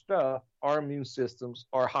much stuff, our immune systems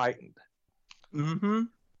are heightened. Mm-hmm.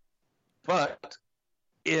 But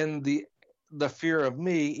in the fear of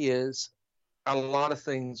me is a lot of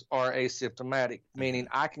things are asymptomatic, meaning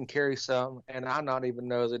I can carry some and I not even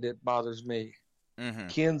know that it bothers me. Mm-hmm.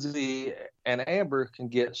 Kinsey and Amber can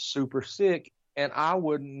get super sick and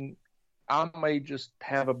I may just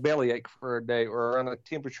have a bellyache for a day or run a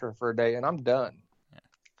temperature for a day, and I'm done. Yeah.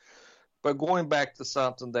 But going back to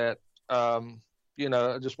something that, I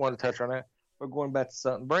just wanted to touch on that. But going back to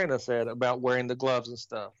something Brandon said about wearing the gloves and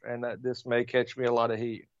stuff, and that this may catch me a lot of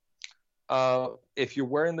heat. If you're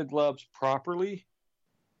wearing the gloves properly,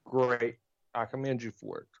 great. I commend you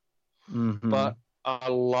for it. Mm-hmm. But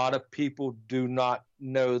a lot of people do not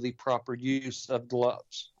know the proper use of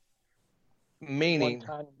gloves. Meaning,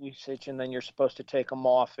 one-time usage, and then you're supposed to take them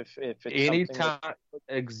off if it's anytime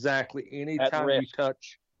you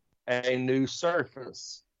touch a new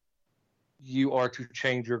surface, you are to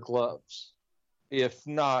change your gloves. If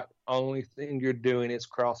not, only thing you're doing is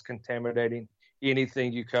cross-contaminating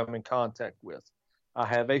anything you come in contact with. I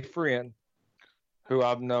have a friend who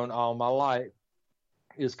I've known all my life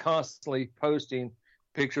is constantly posting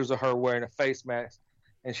pictures of her wearing a face mask,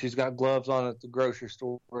 and she's got gloves on at the grocery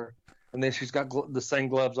store, and then she's got the same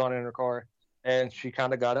gloves on in her car, and she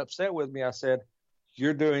kind of got upset with me. I said,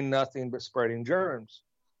 "You're doing nothing but spreading germs."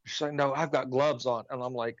 She's like, "No, I've got gloves on," and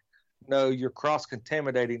I'm like, "No, you're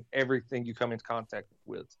cross-contaminating everything you come in contact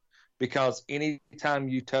with, because anytime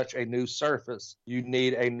you touch a new surface, you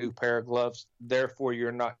need a new pair of gloves. Therefore,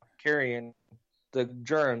 you're not carrying the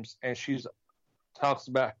germs." And she talks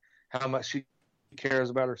about how much she cares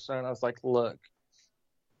about her son. I was like, look,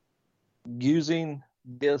 using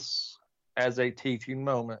this as a teaching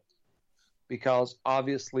moment, because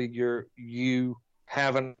obviously you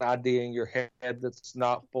have an idea in your head that's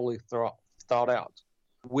not fully thought out.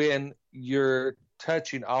 When you're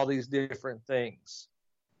touching all these different things,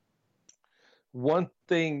 one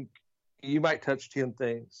thing, you might touch 10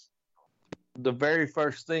 things. The very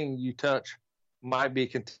first thing you touch might be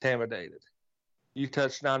contaminated. You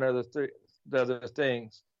touch 9 other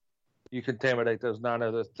things, you contaminate those 9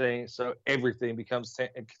 other things, so everything becomes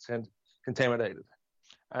contaminated.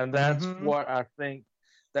 And that's what I think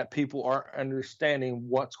that people aren't understanding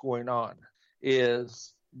what's going on,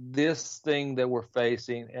 is this thing that we're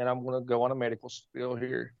facing, and I'm going to go on a medical spiel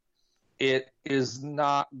here, it is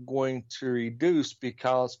not going to reduce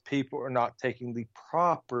because people are not taking the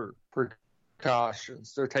proper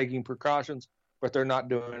precautions. They're taking precautions, but they're not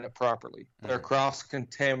doing it properly. They're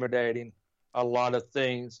cross-contaminating a lot of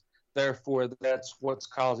things. Therefore, that's what's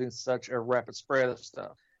causing such a rapid spread of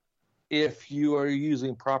stuff. If you are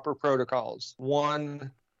using proper protocols,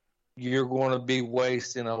 one, you're going to be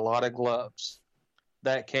wasting a lot of gloves.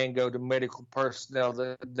 That can go to medical personnel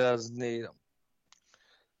that does need them.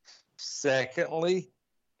 Secondly,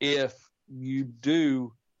 if you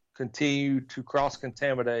do continue to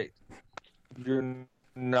cross-contaminate, you're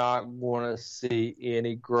not going to see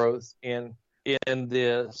any growth in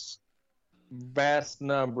this vast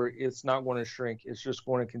number. It's not going to shrink. It's just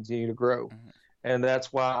going to continue to grow. Mm-hmm. And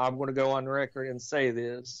that's why I'm going to go on record and say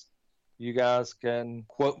this. You guys can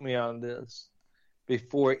quote me on this.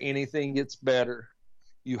 Before anything gets better,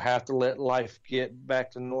 you have to let life get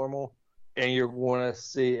back to normal, and you're going to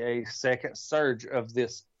see a second surge of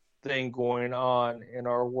this thing going on in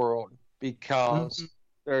our world, because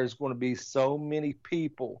there's going to be so many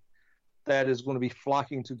people that is going to be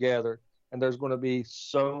flocking together, and there's going to be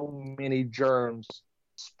so many germs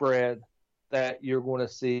spread that you're going to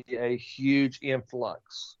see a huge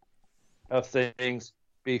influx of things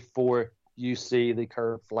before you see the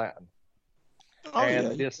curve flatten. Oh,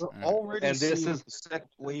 and yeah, you're already seeing the second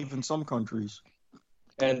wave in some countries.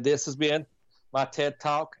 And this has been my TED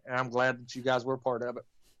Talk, and I'm glad that you guys were a part of it.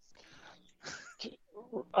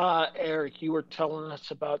 Erik, you were telling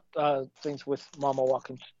us about things with Mama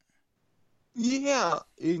Watkins. Yeah,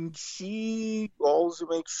 and she also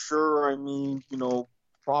makes sure,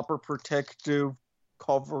 proper protective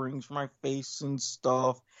coverings for my face and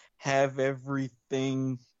stuff, have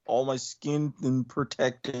everything, all my skin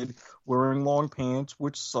protected, wearing long pants,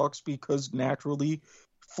 which sucks because naturally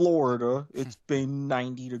Florida, it's been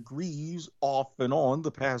 90 degrees off and on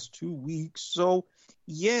the past 2 weeks, so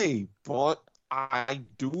yay, but I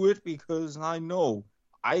do it because I know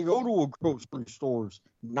I go to a grocery stores.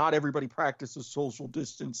 Not everybody practices social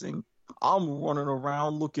distancing. I'm running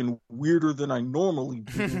around looking weirder than I normally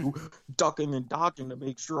do, ducking and dodging to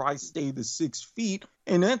make sure I stay the 6 feet,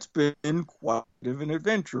 and that's been quite an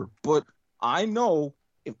adventure. But I know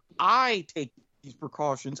if I take these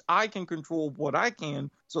precautions, I can control what I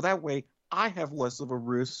can, so that way I have less of a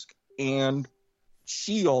risk, and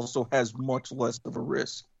she also has much less of a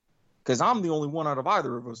risk, because I'm the only one out of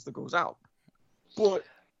either of us that goes out. But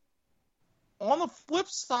on the flip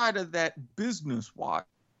side of that, business-wise,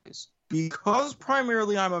 because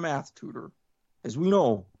primarily I'm a math tutor, as we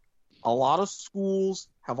know, a lot of schools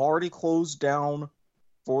have already closed down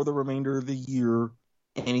for the remainder of the year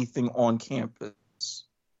anything on campus.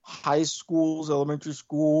 High schools, elementary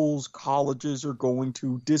schools, colleges are going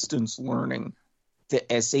to distance learning. The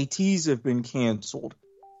SATs have been canceled.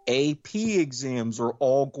 AP exams are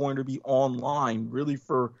all going to be online, really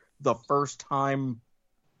for the first time,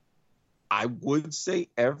 I would say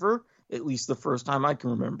ever, at least the first time I can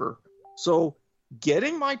remember. So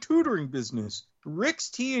getting my tutoring business, Rick's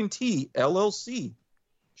T&T LLC,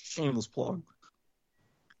 shameless plug,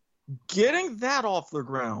 getting that off the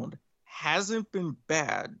ground hasn't been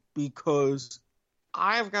bad because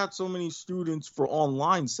I've got so many students for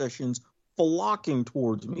online sessions flocking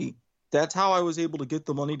towards me. That's how I was able to get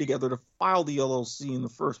the money together to file the LLC in the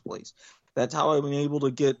first place. That's how I've been able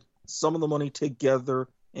to get some of the money together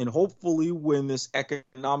and hopefully win this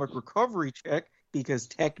economic recovery check, because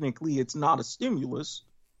technically it's not a stimulus.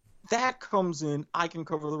 That comes in, I can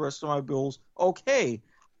cover the rest of my bills. Okay,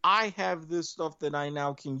 I have this stuff that I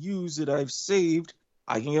now can use that I've saved.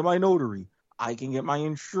 I can get my notary. I can get my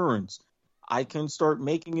insurance. I can start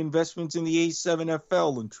making investments in the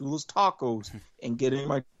A7FL and Chula's Tacos and getting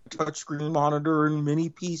my touchscreen monitor and mini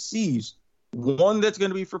PCs. One that's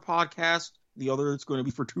going to be for podcasts, the other that's going to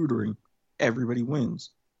be for tutoring. Everybody wins.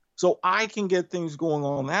 So I can get things going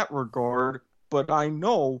on in that regard, but I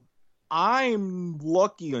know I'm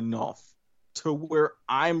lucky enough to where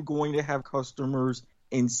I'm going to have customers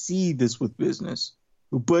and see this with business.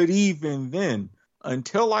 But even then,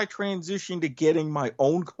 until I transition to getting my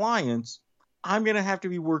own clients, I'm going to have to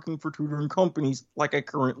be working for tutoring companies like I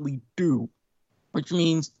currently do, which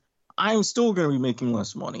means I'm still going to be making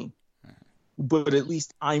less money, but at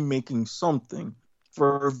least I'm making something.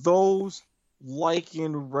 For those, like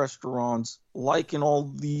in restaurants, like in all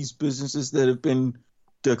these businesses that have been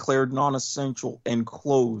declared non-essential and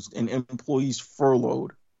closed and employees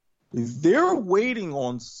furloughed, they're waiting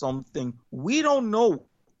on something. We don't know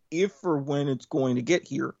if or when it's going to get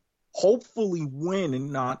here. Hopefully when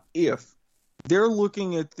and not if. They're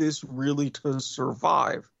looking at this really to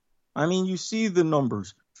survive. I mean, you see the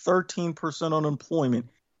numbers. 13% unemployment.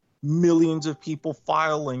 Millions of people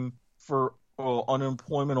filing for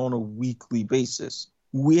unemployment on a weekly basis.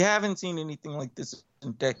 We haven't seen anything like this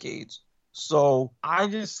in decades. So I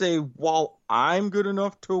just say, while I'm good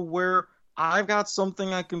enough to where I've got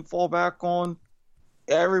something I can fall back on,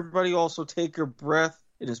 everybody also take a breath,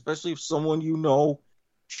 and especially if someone you know,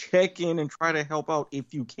 check in and try to help out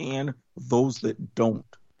if you can those that don't.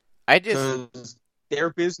 Because their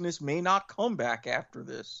business may not come back after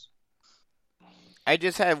this. I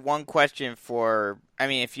just have one question for, I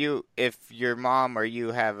mean, if your mom or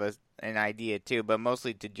you have an idea too, but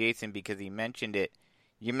mostly to Jason because he mentioned it.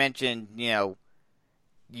 You mentioned, you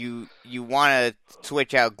want to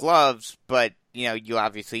switch out gloves, but, you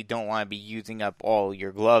obviously don't want to be using up all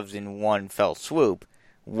your gloves in one fell swoop.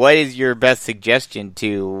 What is your best suggestion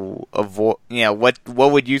to avoid, what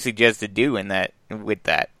would you suggest to do with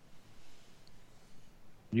that?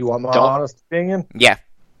 You want my honest opinion? Yeah.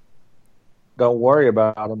 Don't worry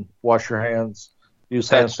about them. Wash your hands. Use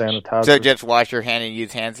hand sanitizer. So just wash your hand and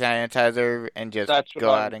use hand sanitizer and just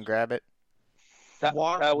go out and grab it?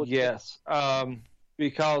 Yes.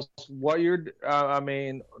 Because what you're,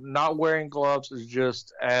 not wearing gloves is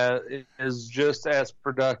just as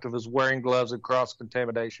productive as wearing gloves and cross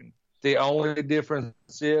contamination. The only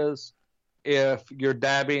difference is if you're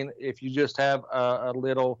dabbing, if you just have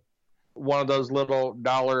one of those little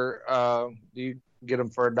dollar, you get them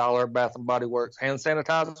for $1 Bath and Body Works hand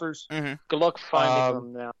sanitizers. Mm-hmm. Good luck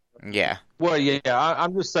finding them now. Yeah. Well, yeah.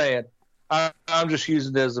 I'm just saying. I'm just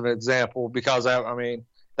using it as an example because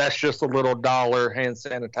that's just a little $1 hand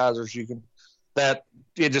sanitizers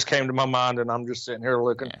it just came to my mind, and I'm just sitting here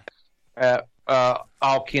looking at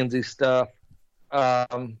all Kinsey stuff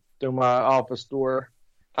through my office door.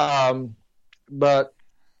 But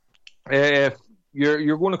if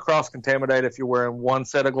you're going to cross contaminate if you're wearing one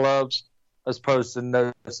set of gloves as opposed to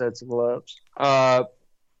no sets of gloves.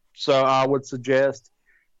 So I would suggest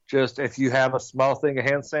just if you have a small thing of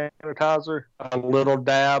hand sanitizer, a little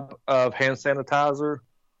dab of hand sanitizer,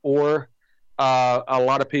 or a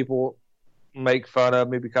lot of people make fun of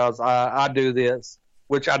me because I do this,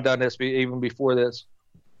 which I've done this even before this.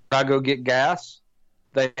 When I go get gas,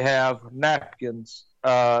 they have napkins.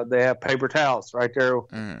 They have paper towels right there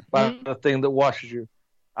by the thing that washes you.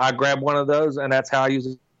 I grab one of those, and that's how I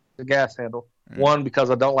use the gas handle. One, because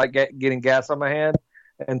I don't like getting gas on my hand,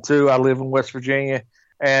 and two, I live in West Virginia,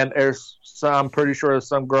 and I'm pretty sure there's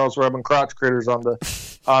some girls rubbing crotch critters on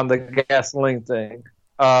the gasoline thing.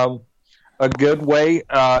 A good way,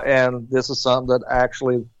 and this is something that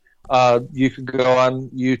actually you can go on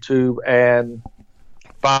YouTube and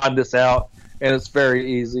find this out, and it's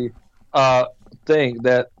very easy thing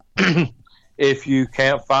that if you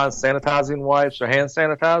can't find sanitizing wipes or hand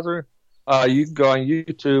sanitizer, you can go on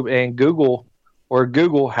YouTube and Google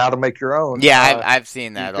how to make your own. Yeah, I've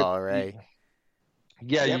seen that already.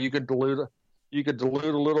 Yeah, you could dilute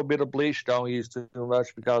a little bit of bleach. Don't use too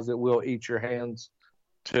much because it will eat your hands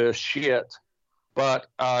to shit. But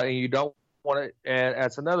you don't want it. And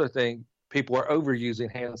that's another thing. People are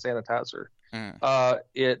overusing hand sanitizer.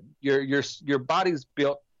 Your body's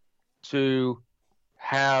built to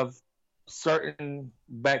have certain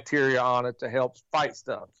bacteria on it to help fight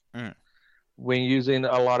stuff. When using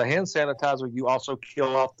a lot of hand sanitizer, you also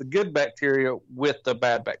kill off the good bacteria with the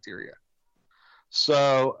bad bacteria.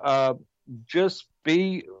 So just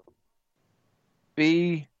be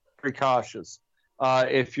precautious.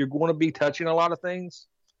 If you're going to be touching a lot of things,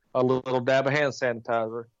 a little dab of hand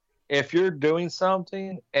sanitizer. If you're doing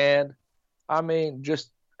something, and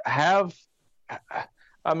just have,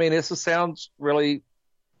 this sounds really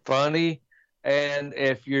funny, and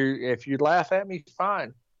if you laugh at me,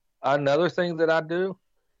 fine. Another thing that I do.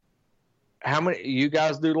 How many you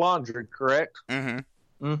guys do laundry? Correct. Mm-hmm.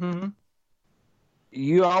 Mm-hmm.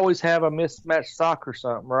 You always have a mismatched sock or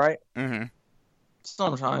something, right? Mm-hmm.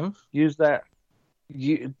 Sometimes. Use that.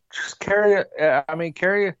 You just carry a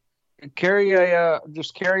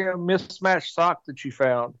mismatched sock that you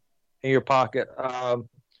found in your pocket.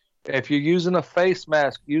 If you're using a face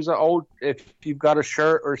mask, if you've got a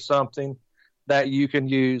shirt or something that you can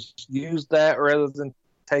use that rather than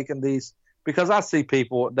taking these, because I see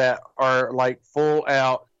people that are like full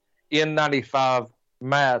out N95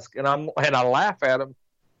 mask, and I laugh at them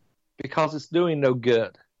because it's doing no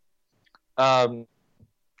good. I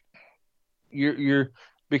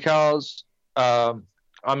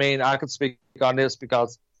could speak on this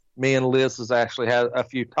because me and Liz has actually had a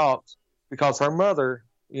few talks because her mother,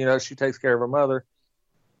 she takes care of her mother,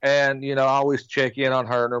 and I always check in on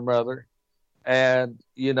her and her mother, and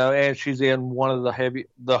and she's in one of the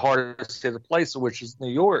hardest hit places, which is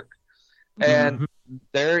New York, and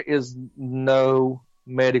there is no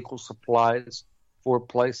medical supplies for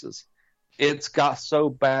places. It's got so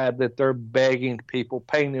bad that they're begging people,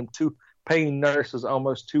 paying nurses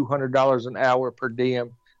almost $200 an hour per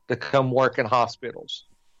diem to come work in hospitals.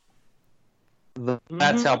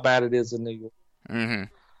 That's how bad it is in New York.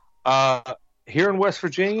 Mm-hmm. Here in West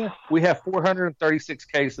Virginia, we have 436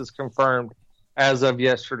 cases confirmed as of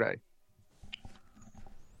yesterday.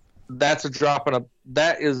 That's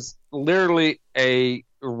that is literally a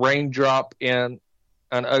raindrop in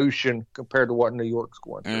an ocean compared to what New York's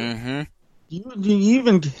going through. Mm-hmm. You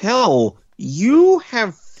even hell, you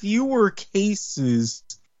have fewer cases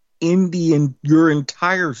in your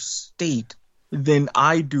entire state than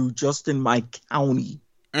I do just in my county.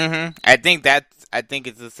 Mm-hmm. I think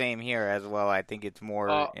it's the same here as well. I think it's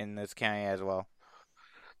more in this county as well.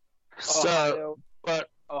 So, but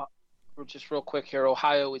just real quick here,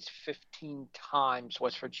 Ohio is 15 times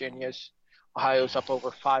West Virginia's. Ohio's up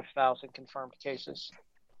over 5,000 confirmed cases.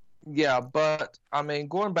 Yeah, but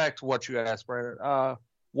going back to what you asked, Brandon.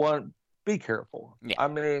 One, be careful.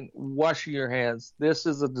 Yeah. Washing your hands. This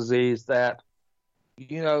is a disease that,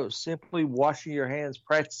 simply washing your hands,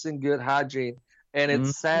 practicing good hygiene. And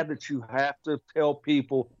it's sad that you have to tell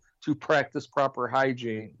people to practice proper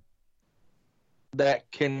hygiene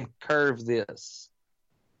that can curb this.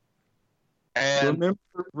 And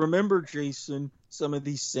remember, Jason, some of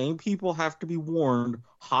these same people have to be warned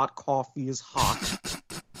hot coffee is hot.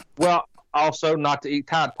 Well, also not to eat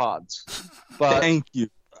Tide Pods. But thank you.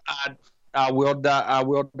 I will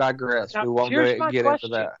digress. Now, we won't get into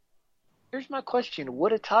that. Here's my question: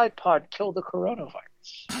 would a Tide Pod kill the coronavirus?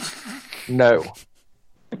 No.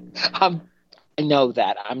 I know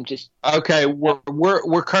that. I'm just okay. We're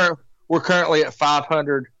currently at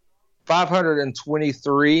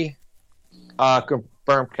 523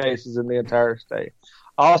 confirmed cases in the entire state.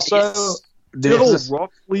 Also, still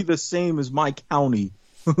roughly the same as my county.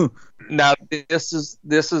 Now this is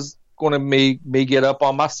going to me get up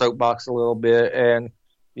on my soapbox a little bit, and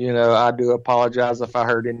I do apologize if I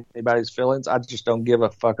hurt anybody's feelings. I just don't give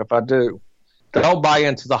a fuck if I do. Don't buy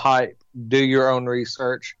into the hype. Do your own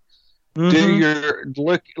research. Do your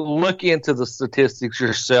look into the statistics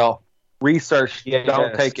yourself. Research.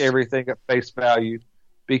 Don't take everything at face value,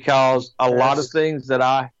 because a lot of things that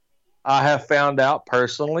I have found out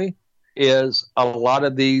personally is a lot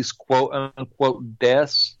of these quote unquote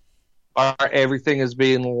deaths are everything is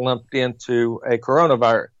being lumped into a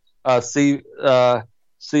coronavirus,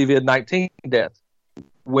 COVID-19 death,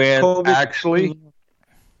 when actually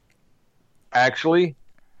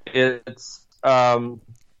it's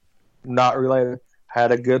not related.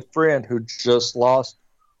 had a good friend who just lost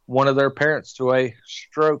one of their parents to a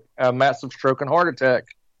stroke, a massive stroke and heart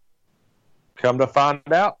attack. Come to find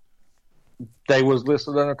out, they was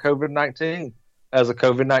listed under COVID-19 as a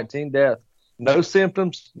COVID-19 death. No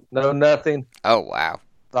symptoms, no nothing. Oh, wow.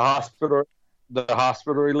 The hospital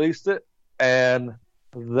released it, and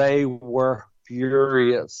they were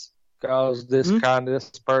furious because this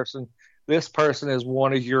person is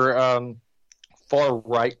one of your far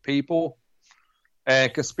right people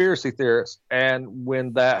and conspiracy theorists. And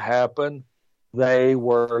when that happened, they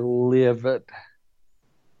were livid,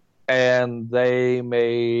 and they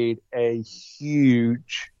made a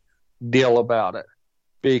huge deal about it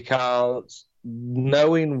because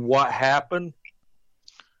knowing what happened,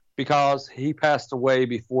 because he passed away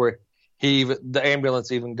before the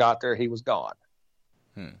ambulance even got there, he was gone.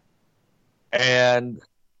 And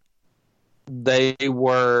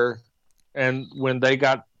when they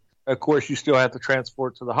got, of course, you still have to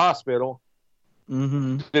transport to the hospital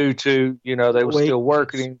due to, they were still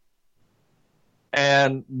working,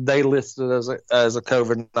 and they listed as a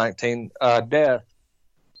COVID-19 death.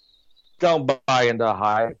 Don't buy into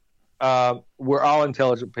hype. We're all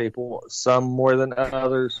intelligent people, some more than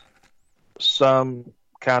others, some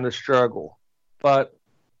kind of struggle, but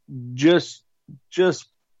just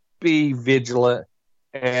be vigilant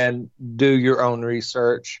and do your own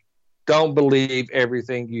research. Don't believe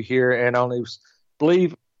everything you hear, and only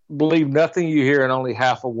believe nothing you hear and only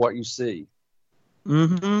half of what you see.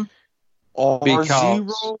 R0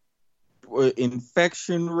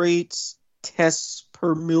 infection rates, tests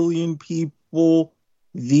per million people.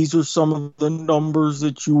 These are some of the numbers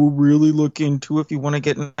that you will really look into if you want to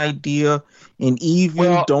get an idea. And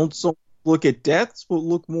even don't so look at deaths, but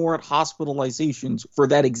look more at hospitalizations for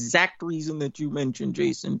that exact reason that you mentioned,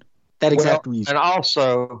 Jason. That exact reason.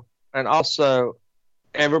 And also,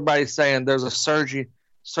 everybody's saying there's a surging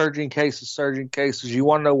cases. You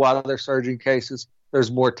want to know why there's surging cases?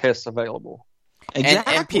 There's more tests available.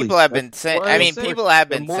 Exactly. And people have been saying,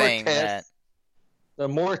 saying that. The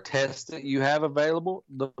more tests that you have available,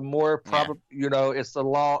 the more it's the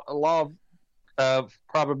law of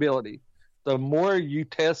probability. The more you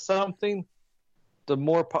test something, the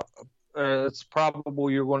more it's probable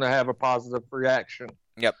you're going to have a positive reaction.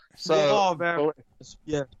 Yep. So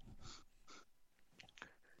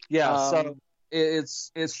so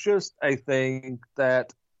it's just a thing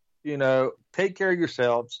that, take care of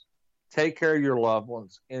yourselves, take care of your loved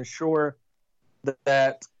ones, ensure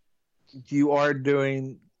that you are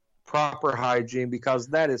doing proper hygiene, because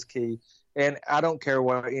that is key. And I don't care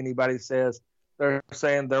what anybody says. They're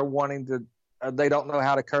saying they're wanting to, they don't know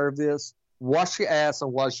how to curve this. Wash your ass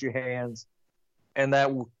and wash your hands, and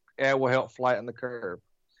that will help flatten the curve.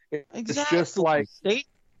 It's just like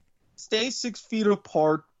stay 6 feet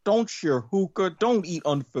apart. Don't share hookah. Don't eat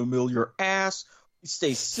unfamiliar ass.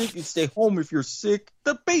 Stay sick and stay home if you're sick.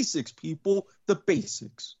 The basics, people. The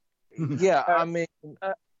basics. Yeah, I mean,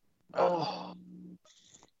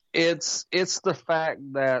 it's the fact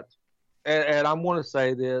that, and I want to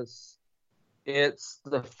say this, it's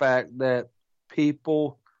the fact that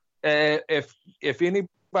people, if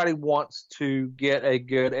anybody wants to get a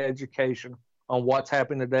good education on what's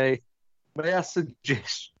happening today, may I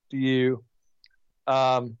suggest to you,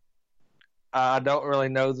 I don't really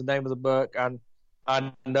know the name of the book.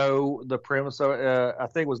 I know the premise of it. I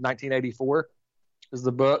think it was 1984 is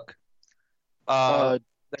the book.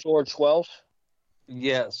 George Wells?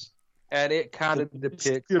 Yes. And it kind of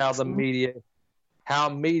depicts how media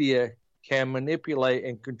can manipulate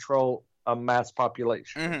and control a mass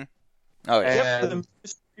population. Mm-hmm. Oh, yeah. The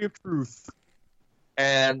mystery of truth.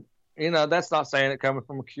 And, that's not saying it coming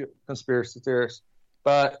from a conspiracy theorist,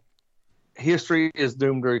 but history is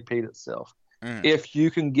doomed to repeat itself. If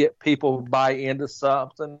you can get people buy into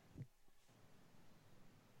something,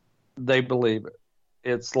 they believe it.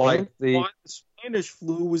 It's like the Spanish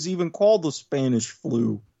flu was even called the Spanish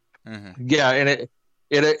flu. Mm-hmm. Yeah, and it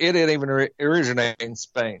didn't even originate in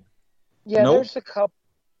Spain. Yeah, there's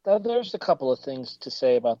a couple of things to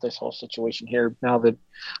say about this whole situation here. Now that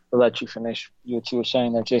I'll let you finish what you were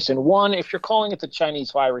saying there, Jason. One, if you're calling it the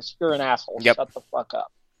Chinese virus, you're an asshole. Yep. Shut the fuck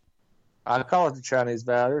up. I call it the Chinese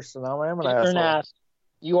virus, and I am an asshole.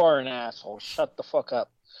 You are an asshole. Shut the fuck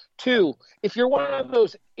up. Two, if you're one of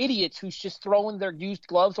those idiots who's just throwing their used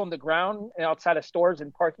gloves on the ground outside of stores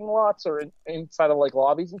and parking lots or inside of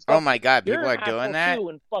lobbies and stuff. Oh my God, people are doing that? Too,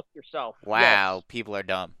 and fuck yourself. Wow, yes. People are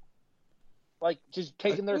dumb. Just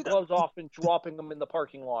taking their gloves off and dropping them in the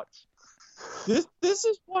parking lots. This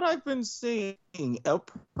is what I've been saying.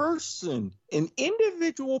 An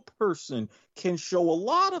individual person, can show a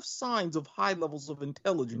lot of signs of high levels of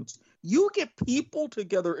intelligence. You get people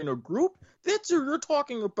together in a group, you're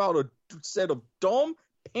talking about a set of dumb,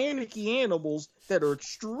 panicky animals that are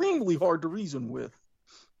extremely hard to reason with.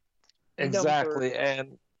 Exactly,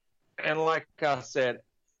 and like I said,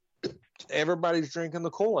 everybody's drinking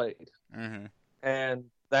the Kool-Aid, and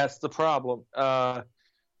that's the problem.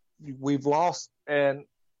 We've lost, and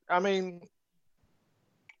I mean,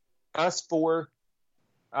 us four,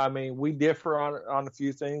 I mean, we differ on a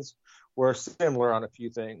few things. We're similar on a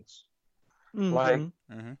few things,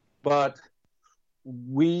 but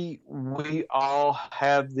we all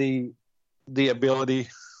have the ability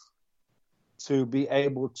to be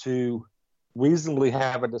able to reasonably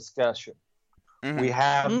have a discussion. We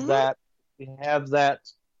have that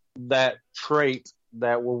trait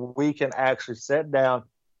that we can actually sit down,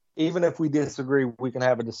 even if we disagree, we can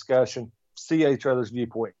have a discussion, see each other's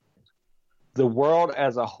viewpoint. The world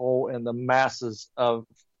as a whole and the masses of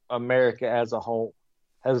America as a whole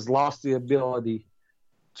has lost the ability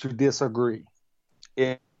to disagree.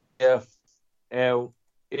 If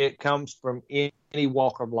it comes from any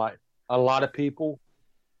walk of life, a lot of people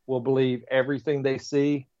will believe everything they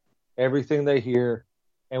see, everything they hear,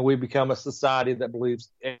 and we become a society that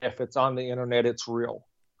believes if it's on the internet, it's real.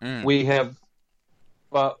 We have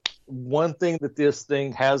one thing that this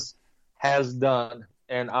thing has done,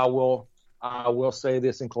 and I will say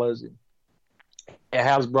this in closing, it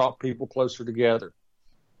has brought people closer together.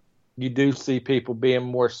 You do see people being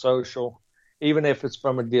more social, even if it's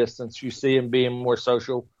from a distance. You see them being more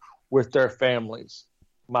social with their families,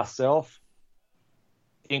 myself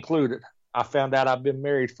included. I found out I've been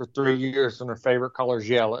married for 3 years and her favorite color is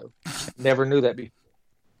yellow. Never knew that before.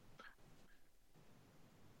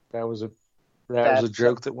 That was a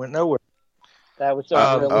joke that went nowhere. That was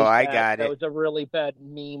a really bad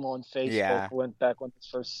meme on Facebook back when this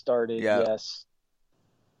first started. Yeah. Yes.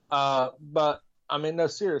 But I mean, no,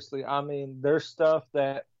 seriously. I mean, there's stuff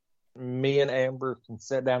that me and Amber can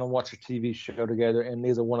sit down and watch a TV show together, and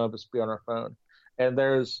neither one of us be on our phone. And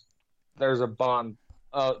there's a bond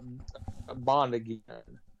again.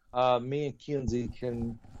 Me and Kinsey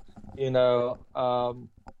can,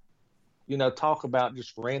 talk about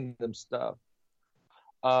just random stuff.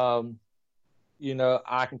 I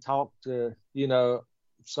can talk to,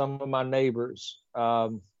 some of my neighbors.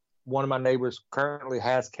 One of my neighbors currently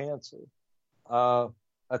has cancer. A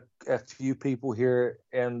few people here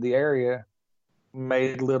in the area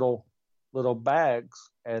made little bags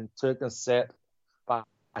and took and set by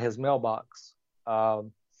his mailbox,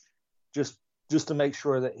 just to make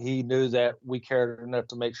sure that he knew that we cared enough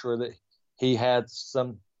to make sure that he had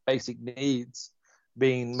some basic needs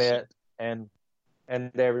being met and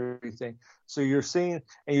everything. So you're seeing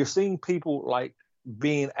people like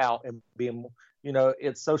being out and being,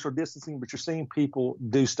 it's social distancing, but you're seeing people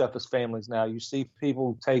do stuff as families now. You see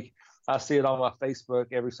people I see it on my Facebook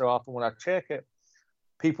every so often when I check it,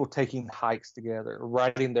 people taking hikes together,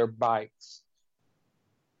 riding their bikes,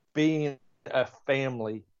 being a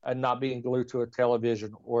family and not being glued to a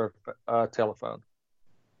television or a telephone.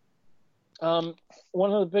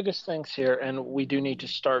 One of the biggest things here, and we do need to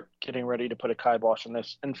start getting ready to put a kibosh on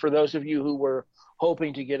this. And for those of you who were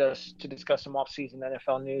hoping to get us to discuss some off-season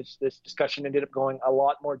NFL news, this discussion ended up going a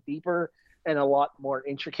lot more deeper and a lot more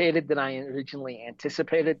intricated than I originally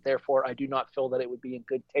anticipated. Therefore, I do not feel that it would be in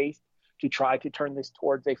good taste to try to turn this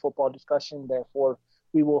towards a football discussion. Therefore,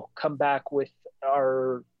 we will come back with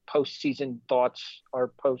our post-season thoughts, our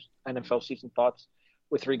post-NFL season thoughts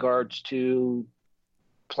with regards to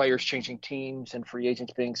players changing teams and free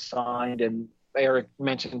agents being signed. And Erik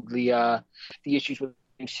mentioned the issues with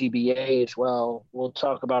CBA as well. We'll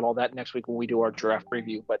talk about all that next week when we do our draft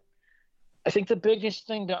preview. But I think the biggest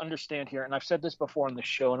thing to understand here, and I've said this before on the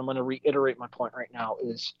show, and I'm going to reiterate my point right now,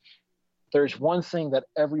 is there's one thing that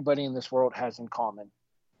everybody in this world has in common: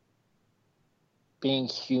 being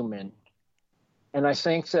human. And I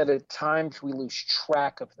think that at times we lose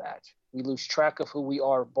track of that. We lose track of who we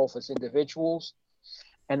are both as individuals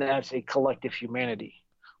and as a collective humanity.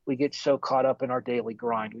 We get so caught up in our daily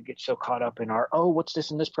grind. We get so caught up in our, what's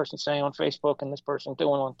this and this person saying on Facebook and this person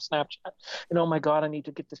doing on Snapchat? And oh my God, I need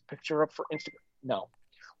to get this picture up for Instagram. No.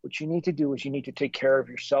 What you need to do is you need to take care of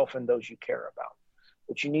yourself and those you care about.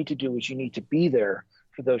 What you need to do is you need to be there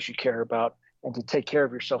for those you care about and to take care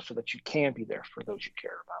of yourself so that you can be there for those you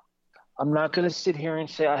care about. I'm not going to sit here and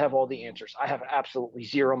say I have all the answers. I have absolutely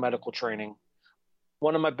zero medical training.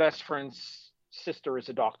 One of my best friends' sister is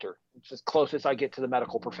a doctor. It's as close as I get to the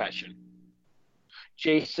medical profession.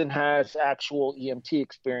 Jason has actual EMT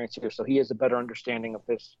experience here, so he has a better understanding of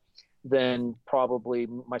this than probably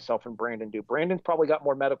myself and Brandon do. Brandon's probably got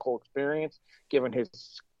more medical experience given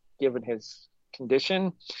his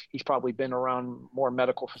condition. He's probably been around more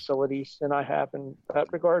medical facilities than I have in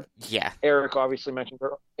that regard. Yeah. Erik obviously mentioned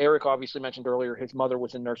earlier his mother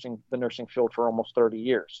was in the nursing field for almost 30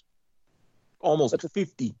 years. Almost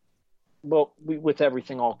 50. Well, with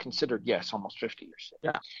everything all considered, yes, almost 50 years.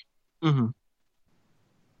 Yeah. Mm-hmm.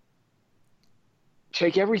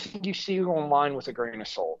 Take everything you see online with a grain of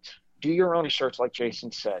salt. Do your own research, like Jason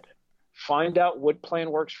said. Find out what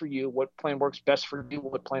plan works for you, what plan works best for you,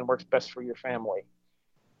 what plan works best for your family.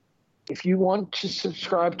 If you want to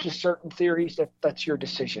subscribe to certain theories, that's your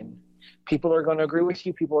decision. People are going to agree with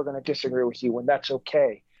you. People are going to disagree with you, and that's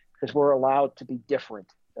okay because we're allowed to be different.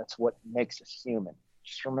 That's what makes us human.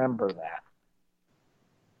 Just remember that.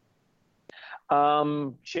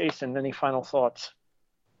 Jason, any final thoughts?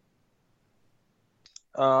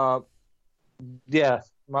 Yeah,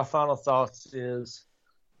 my final thoughts is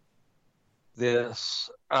this.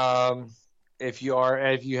 If you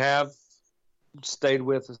have stayed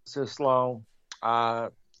with us this long, I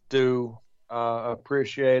do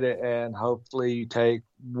appreciate it, and hopefully you take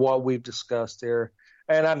what we've discussed here.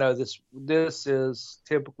 And I know this is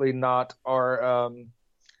typically not our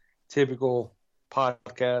typical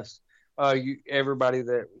podcast. Everybody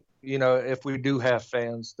that, if we do have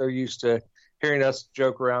fans, they're used to hearing us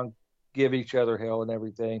joke around, give each other hell and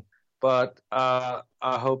everything. But I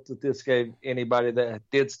hope that this gave anybody that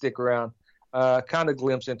did stick around kind of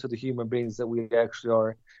glimpse into the human beings that we actually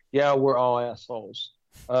are. Yeah, we're all assholes,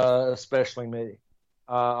 especially me.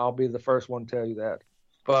 I'll be the first one to tell you that.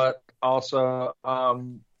 But also,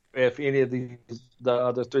 if any of the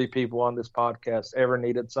other three people on this podcast ever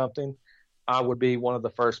needed something, I would be one of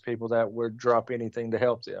the first people that would drop anything to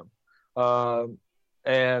help them.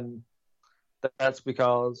 And that's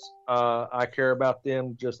because I care about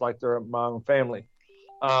them just like they're my own family.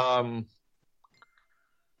 And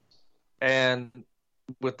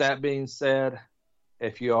with that being said,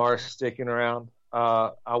 if you are sticking around,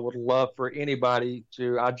 I would love for anybody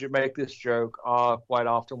to. I make this joke quite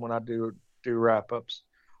often when I do wrap-ups.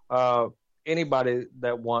 Anybody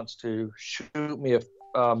that wants to shoot me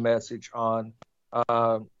a message on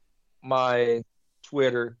my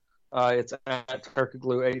Twitter. It's at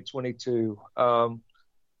TurkeyGlue822.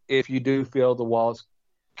 If you do feel the walls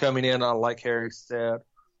coming in, like Harry said,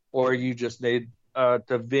 or you just need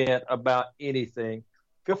to vent about anything,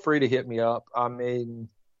 feel free to hit me up. I mean,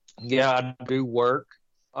 yeah, I do work,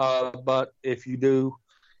 but if you do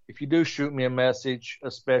shoot me a message,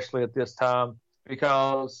 especially at this time,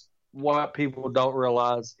 because what people don't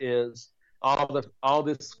realize is all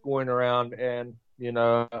this going around, and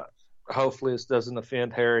hopefully this doesn't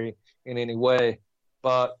offend Harry in any way,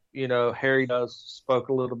 but Harry spoke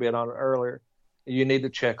a little bit on it earlier. You need to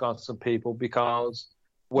check on some people, because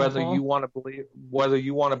whether you want to believe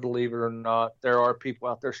it or not, there are people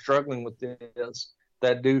out there struggling with this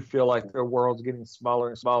that do feel like their world's getting smaller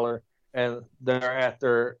and smaller, and they're at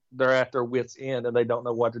their wits' end and they don't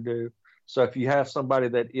know what to do. So if you have somebody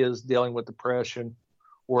that is dealing with depression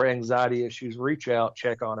or anxiety issues, reach out,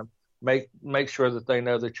 check on them. Make sure that they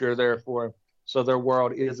know that you're there for them, so their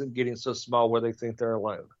world isn't getting so small where they think they're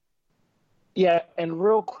alone. Yeah, and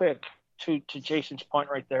real quick to Jason's point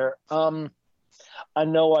right there. I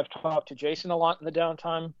know I've talked to Jason a lot in the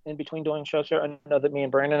downtime in between doing shows here. I know that me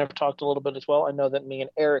and Brandon have talked a little bit as well. I know that me and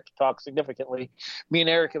Erik talk significantly. Me and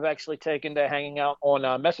Erik have actually taken to hanging out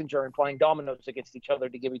on Messenger and playing dominoes against each other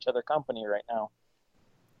to give each other company right now.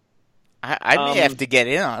 I may have to get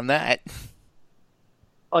in on that.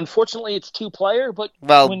 Unfortunately, it's 2-player, but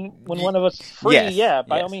when one of us is free,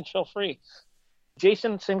 by all means, feel free.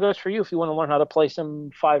 Jason, same goes for you if you want to learn how to play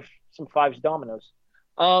some fives dominoes.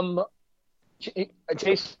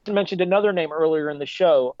 Jason mentioned another name earlier in the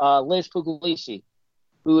show, Liz Puglisi,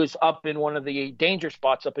 who is up in one of the danger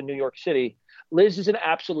spots up in New York City. Liz is an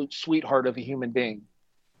absolute sweetheart of a human being.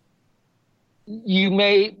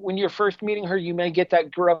 When you're first meeting her, you may get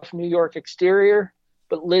that gruff New York exterior,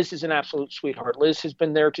 but Liz is an absolute sweetheart. Liz has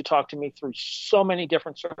been there to talk to me through so many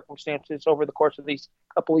different circumstances over the course of these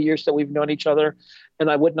couple of years that we've known each other,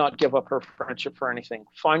 and I would not give up her friendship for anything.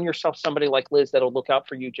 Find yourself somebody like Liz that'll look out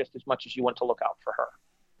for you just as much as you want to look out for her.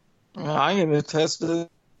 I can attest to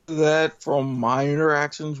that from my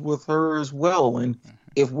interactions with her as well. And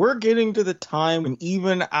if we're getting to the time, and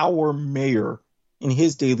even our mayor in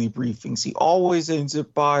his daily briefings, he always ends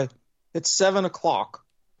it by, it's 7:00,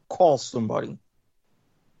 call somebody.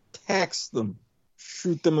 Text them,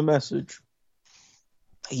 shoot them a message.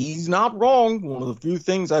 he's not wrong. One of the few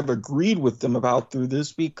things I've agreed with him about through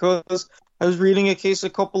this, because I was reading a case a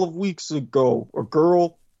couple of weeks ago. A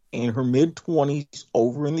girl in her mid-20s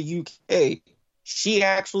over in the UK, she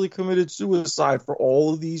actually committed suicide for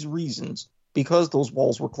all of these reasons because those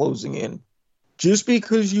walls were closing in. Just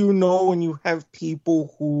because you know and you have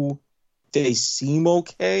people who they seem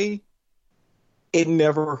okay, it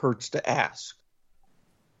never hurts to ask.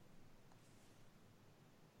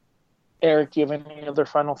 Erik, do you have any other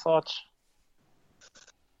final thoughts?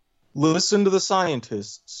 Listen to the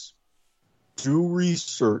scientists. Do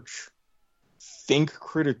research. Think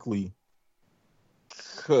critically.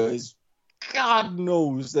 Because God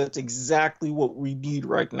knows that's exactly what we need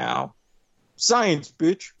right now. Science,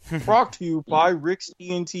 bitch. Brought to you by Rick's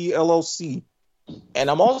TNT LLC.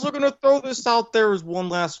 And I'm also going to throw this out there as one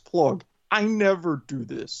last plug. I never do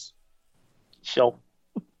this. Shill.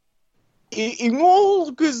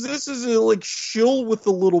 Because this is a shill with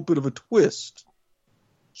a little bit of a twist.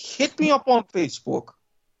 Hit me up on Facebook.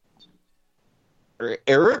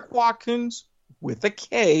 Erik Watkins with a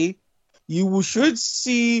K. You should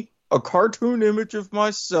see a cartoon image of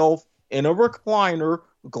myself in a recliner,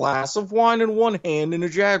 a glass of wine in one hand, and a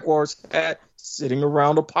Jaguars hat sitting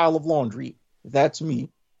around a pile of laundry. That's me.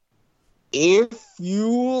 If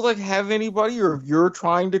you have anybody, or if you're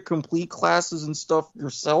trying to complete classes and stuff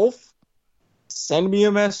yourself, send me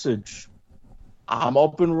a message. I'm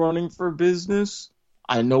up and running for business.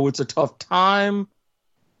 I know it's a tough time.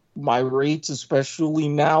 My rates, especially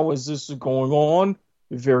now as this is going on,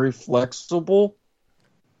 very flexible.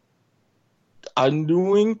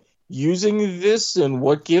 I'm using this and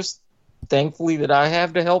what gifts, thankfully, that I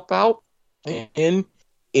have to help out. And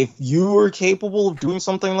if you are capable of doing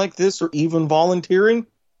something like this or even volunteering,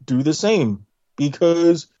 do the same.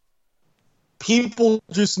 Because people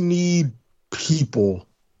just need people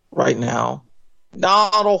right now.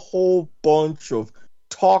 Not a whole bunch of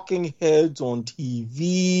talking heads on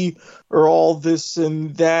TV or all this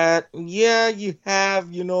and that. Yeah, you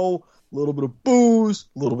have, a little bit of booze,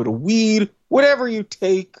 a little bit of weed, whatever you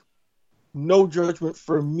take. No judgment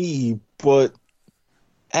from me, but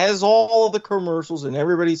as all of the commercials and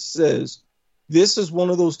everybody says, this is one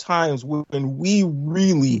of those times when we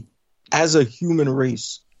really, as a human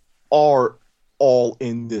race, are all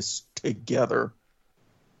in this together.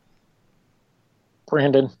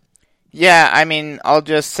 Brandon. Yeah, I mean, I'll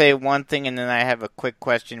just say one thing, and then I have a quick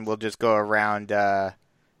question. We'll just go around the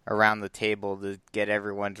table to get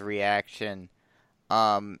everyone's reaction.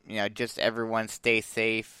 Just everyone stay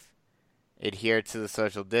safe, adhere to the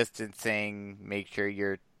social distancing, make sure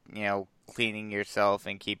you're, cleaning yourself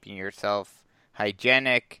and keeping yourself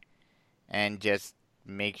hygienic, and just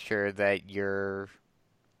make sure that you're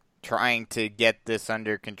trying to get this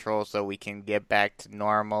under control so we can get back to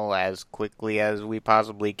normal as quickly as we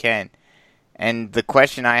possibly can. And the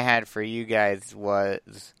question I had for you guys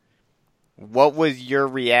was, what was your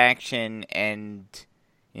reaction? And,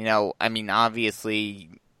 obviously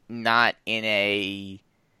not in a,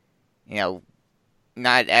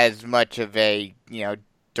 not as much of a,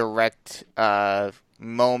 direct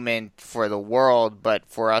moment for the world, but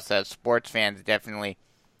for us as sports fans, definitely.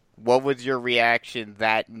 What was your reaction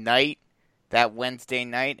that night, that Wednesday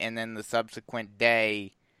night, and then the subsequent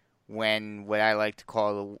day when what I like to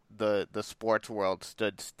call the sports world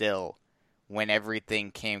stood still, when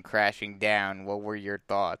everything came crashing down? What were your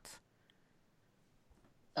thoughts?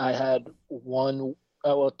 I had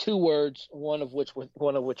two words, one of which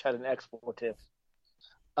had an expletive.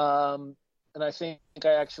 And I think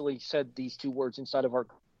I actually said these two words inside of our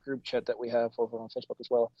group chat that we have over on Facebook as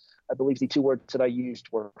well. I believe the two words that I used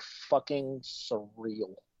were fucking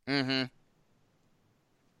surreal. Mm-hmm.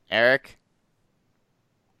 Erik?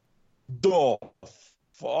 The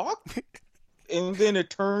fuck? And then it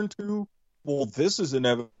turned to, well, this is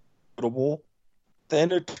inevitable.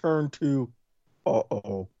 Then it turned to,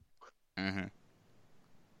 uh-oh. Mm-hmm.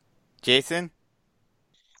 Jason?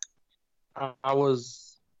 I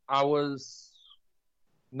was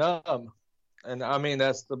numb. And I mean,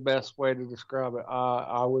 that's the best way to describe it.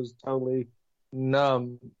 I was totally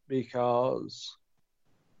numb because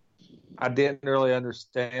I didn't really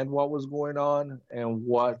understand what was going on and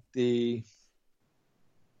what the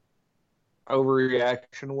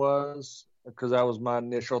overreaction was, because that was my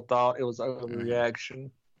initial thought. It was overreaction.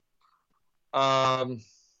 But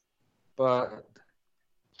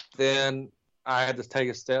then I had to take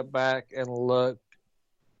a step back and look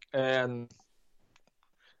and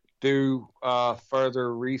do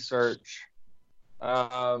further research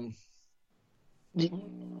and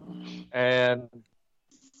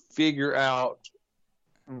figure out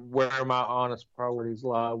where my honest priorities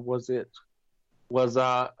lie. Was it Was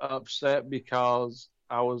I upset because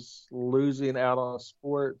I was losing out on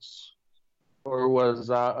sports, or was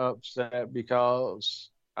I upset because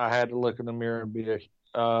I had to look in the mirror and be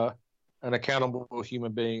an accountable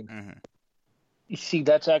human being? Mm-hmm. You see,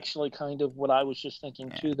 that's actually kind of what I was just thinking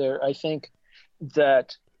Yeah. too there. I think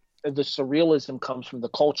that the surrealism comes from the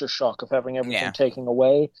culture shock of having everything taken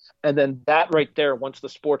away. And then that right there, once the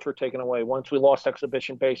sports were taken away, once we lost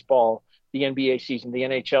exhibition baseball, the NBA season, the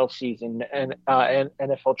NHL season, and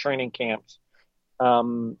NFL training camps,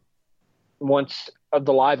 once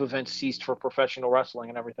the live events ceased for professional wrestling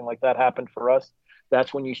and everything like that happened for us,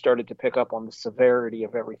 that's when you started to pick up on the severity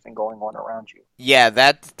of everything going on around you. Yeah,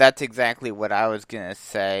 that's exactly what I was gonna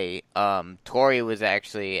say. Tori was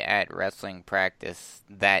actually at wrestling practice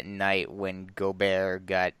that night when Gobert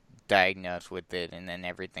got diagnosed with it, and then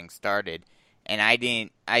everything started. And I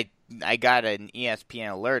didn't. I got an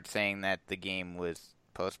ESPN alert saying that the game was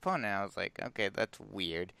postponed, and I was like, okay, that's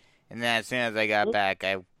weird. And then as soon as I got back,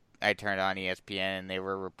 I turned on ESPN, and they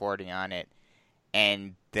were reporting on it.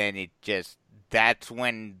 And then it just, that's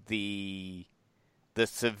when the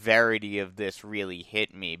severity of this really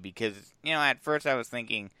hit me, because, at first I was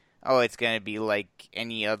thinking, oh, it's going to be like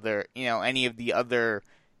any of the other,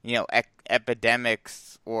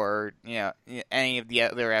 epidemics, or, any of the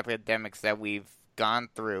other epidemics that we've gone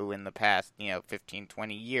through in the past, 15,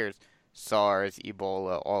 20 years, SARS,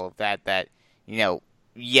 Ebola, all of that,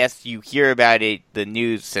 yes, you hear about it, the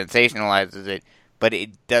news sensationalizes it, but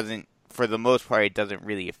it doesn't, for the most part, it doesn't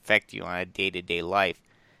really affect you on a day-to-day life.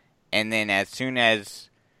 And then as soon as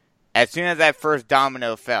that first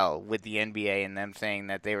domino fell with the NBA and them saying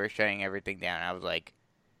that they were shutting everything down, I was like,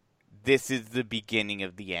 this is the beginning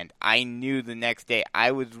of the end. I knew the next day.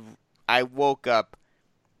 I woke up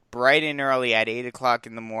bright and early at 8 o'clock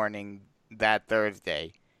in the morning that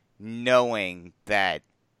Thursday, knowing that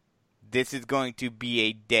this is going to be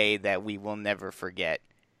a day that we will never forget,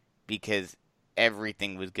 because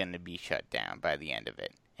everything was going to be shut down by the end of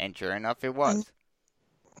it. And sure enough, it was.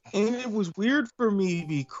 And it was weird for me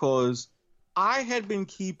because I had been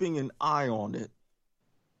keeping an eye on it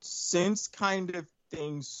since kind of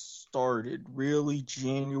things started, really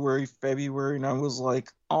January, February, and I was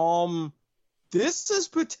like, this is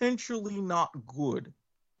potentially not good.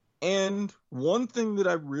 And one thing that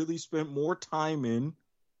I really spent more time in,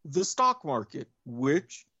 the stock market,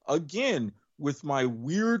 which, again, with my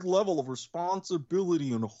weird level of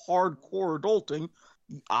responsibility and hardcore adulting,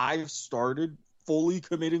 I've started fully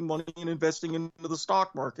committing money and investing into the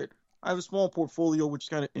stock market. I have a small portfolio, which is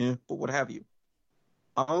kind of but what have you.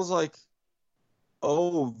 I was like,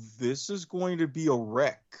 oh, this is going to be a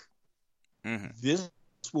wreck. Mm-hmm. This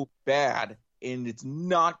will be bad, and it's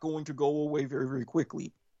not going to go away very, very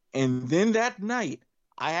quickly. And then that night,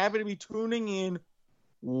 I happened to be tuning in,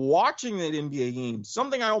 watching that NBA game,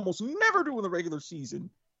 something I almost never do in the regular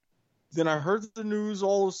season. Then I heard the news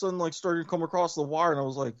all of a sudden started to come across the wire, and I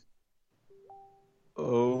was like,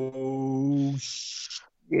 oh,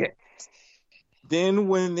 shit. Then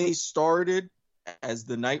when they started, as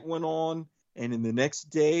the night went on, and in the next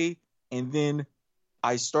day, and then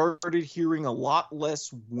I started hearing a lot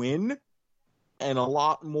less when and a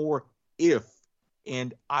lot more if,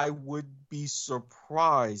 and I would be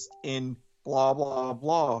surprised, and blah, blah,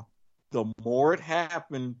 blah. The more it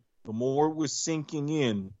happened, the more it was sinking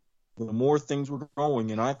in, the more things were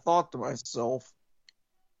going, and I thought to myself,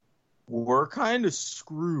 we're kind of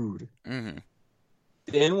screwed. Mm-hmm.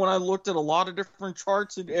 Then when I looked at a lot of different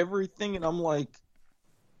charts and everything, and I'm like,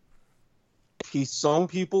 some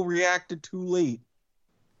people reacted too late.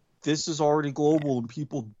 This is already global, and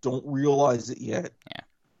people don't realize it yet. Yeah.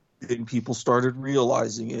 Then people started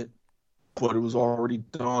realizing it, but it was already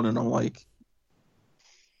done, and I'm like,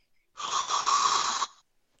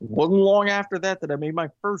 it wasn't long after that I made my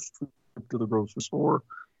first trip to the grocery store.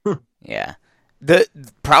 Yeah.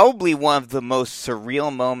 Probably one of the most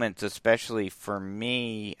surreal moments, especially for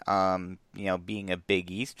me, being a Big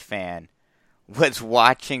East fan, was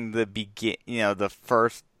watching the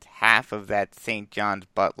first half of that St. John's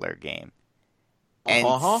Butler game,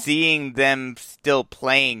 and seeing them still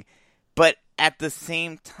playing, but at the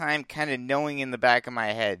same time, kind of knowing in the back of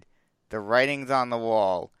my head, the writing's on the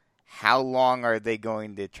wall. How long are they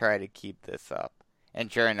going to try to keep this up?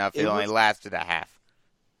 And sure enough, it only lasted a half.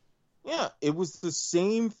 Yeah, it was the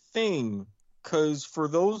same thing, because for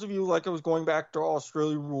those of you, I was going back to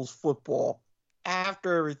Australia rules football,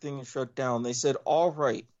 after everything is shut down, they said, all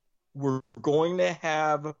right, we're going to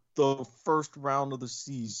have the first round of the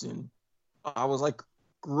season. I was like,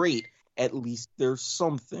 great, at least there's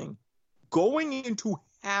something. Going into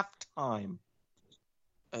halftime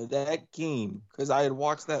of that game, because I had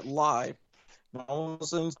watched that live, All of a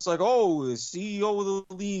sudden, it's like, oh, the CEO of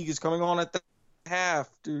the league is coming on at the half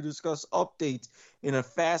to discuss updates in a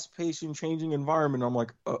fast-paced and changing environment. I'm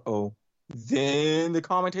like, uh-oh. Then the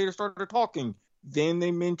commentators started talking. Then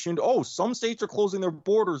they mentioned, oh, some states are closing their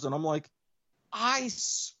borders. And I'm like, I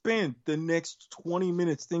spent the next 20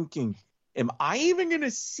 minutes thinking, am I even going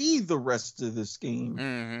to see the rest of this game?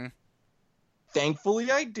 Mm-hmm.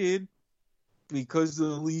 Thankfully, I did, because the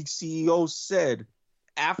league CEO said,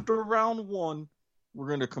 after round 1, we're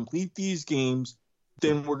going to complete these games,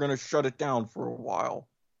 then we're going to shut it down for a while.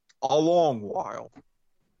 A long while.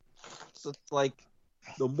 So it's like,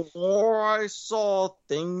 the more I saw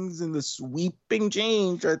things in the sweeping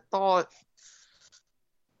change, I thought,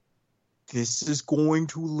 this is going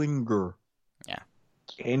to linger. Yeah.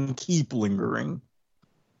 And keep lingering.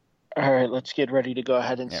 All right, let's get ready to go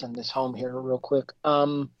ahead and send this home here real quick.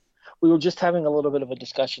 We were just having a little bit of a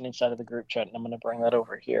discussion inside of the group chat, and I'm going to bring that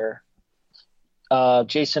over here.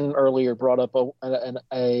 Jason earlier brought up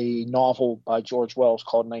a novel by George Wells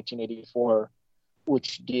called 1984,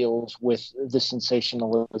 which deals with the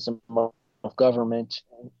sensationalism of government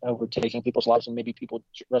overtaking people's lives and maybe people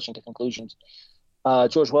rushing to conclusions.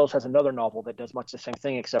 George Wells has another novel that does much the same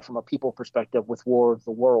thing, except from a people perspective, with War of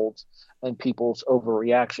the Worlds and people's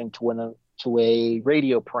overreaction to a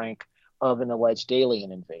radio prank of an alleged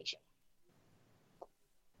alien invasion.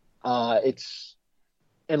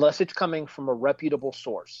 Unless it's coming from a reputable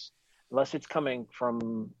source, unless it's coming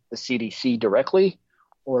from the CDC directly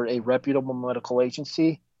or a reputable medical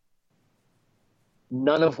agency,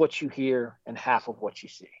 none of what you hear and half of what you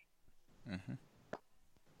see. Mm-hmm.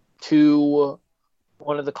 To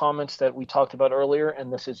one of the comments that we talked about earlier,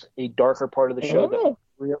 and this is a darker part of the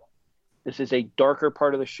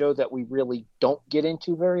show that we really don't get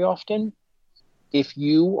into very often. If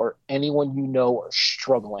you or anyone you know are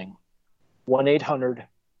struggling,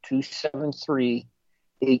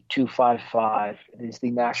 1-800-273-8255 is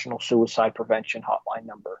the National Suicide Prevention Hotline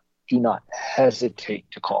number. Do not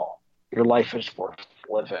hesitate to call. Your life is worth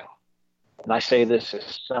living. And I say this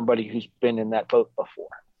as somebody who's been in that boat before.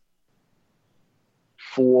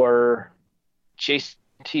 For Jason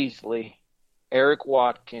Teasley, Erik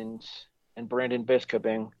Watkins, and Brandon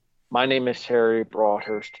Biskobing, my name is Harry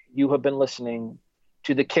Broadhurst. You have been listening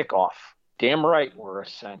to The Kickoff. Damn right we're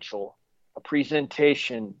essential. A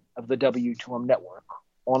presentation of the W2M Network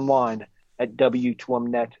online at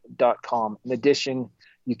W2Mnet.com. In addition,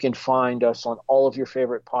 you can find us on all of your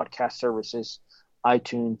favorite podcast services,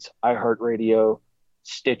 iTunes, iHeartRadio,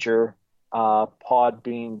 Stitcher,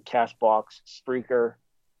 Podbean, Castbox, Spreaker.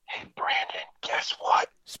 Hey, Brandon, guess what?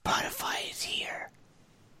 Spotify is here.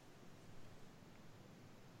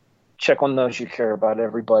 Check on those you care about,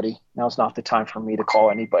 everybody. Now's not the time for me to call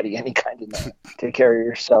anybody any kind of name. Take care of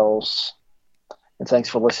yourselves. And thanks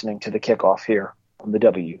for listening to The Kickoff here on the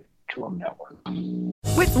W2M Network.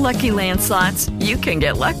 With Lucky Land Slots, you can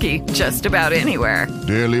get lucky just about anywhere.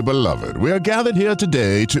 Dearly beloved, we are gathered here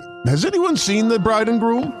today to... Has anyone seen the bride and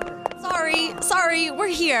groom? Sorry, we're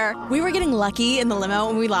here. We were getting lucky in the limo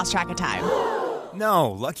and we lost track of time.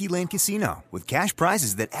 No, Lucky Land Casino, with cash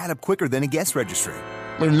prizes that add up quicker than a guest registry.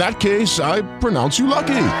 In that case, I pronounce you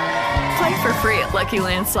lucky. Play for free at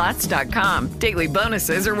LuckyLandSlots.com. Daily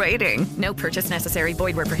bonuses are waiting. No purchase necessary.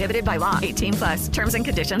 Void where prohibited by law. 18+. Terms and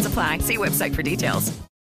conditions apply. See website for details.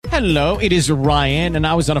 Hello, it is Ryan, and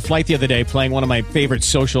I was on a flight the other day playing one of my favorite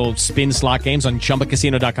social spin slot games on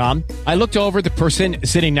ChumbaCasino.com. I looked over at the person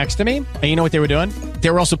sitting next to me, and you know what they were doing? They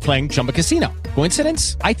were also playing Chumba Casino.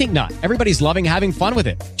 Coincidence? I think not. Everybody's loving having fun with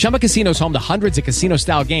it. Chumba Casino is home to hundreds of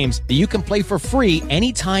casino-style games that you can play for free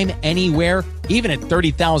anytime, anywhere, even at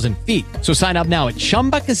 30,000 feet. So sign up now at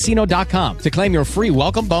ChumbaCasino.com to claim your free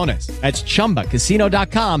welcome bonus. That's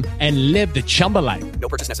ChumbaCasino.com and live the Chumba life. No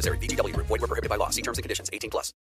purchase necessary. VGW. Void where prohibited by law. See terms and conditions. 18+.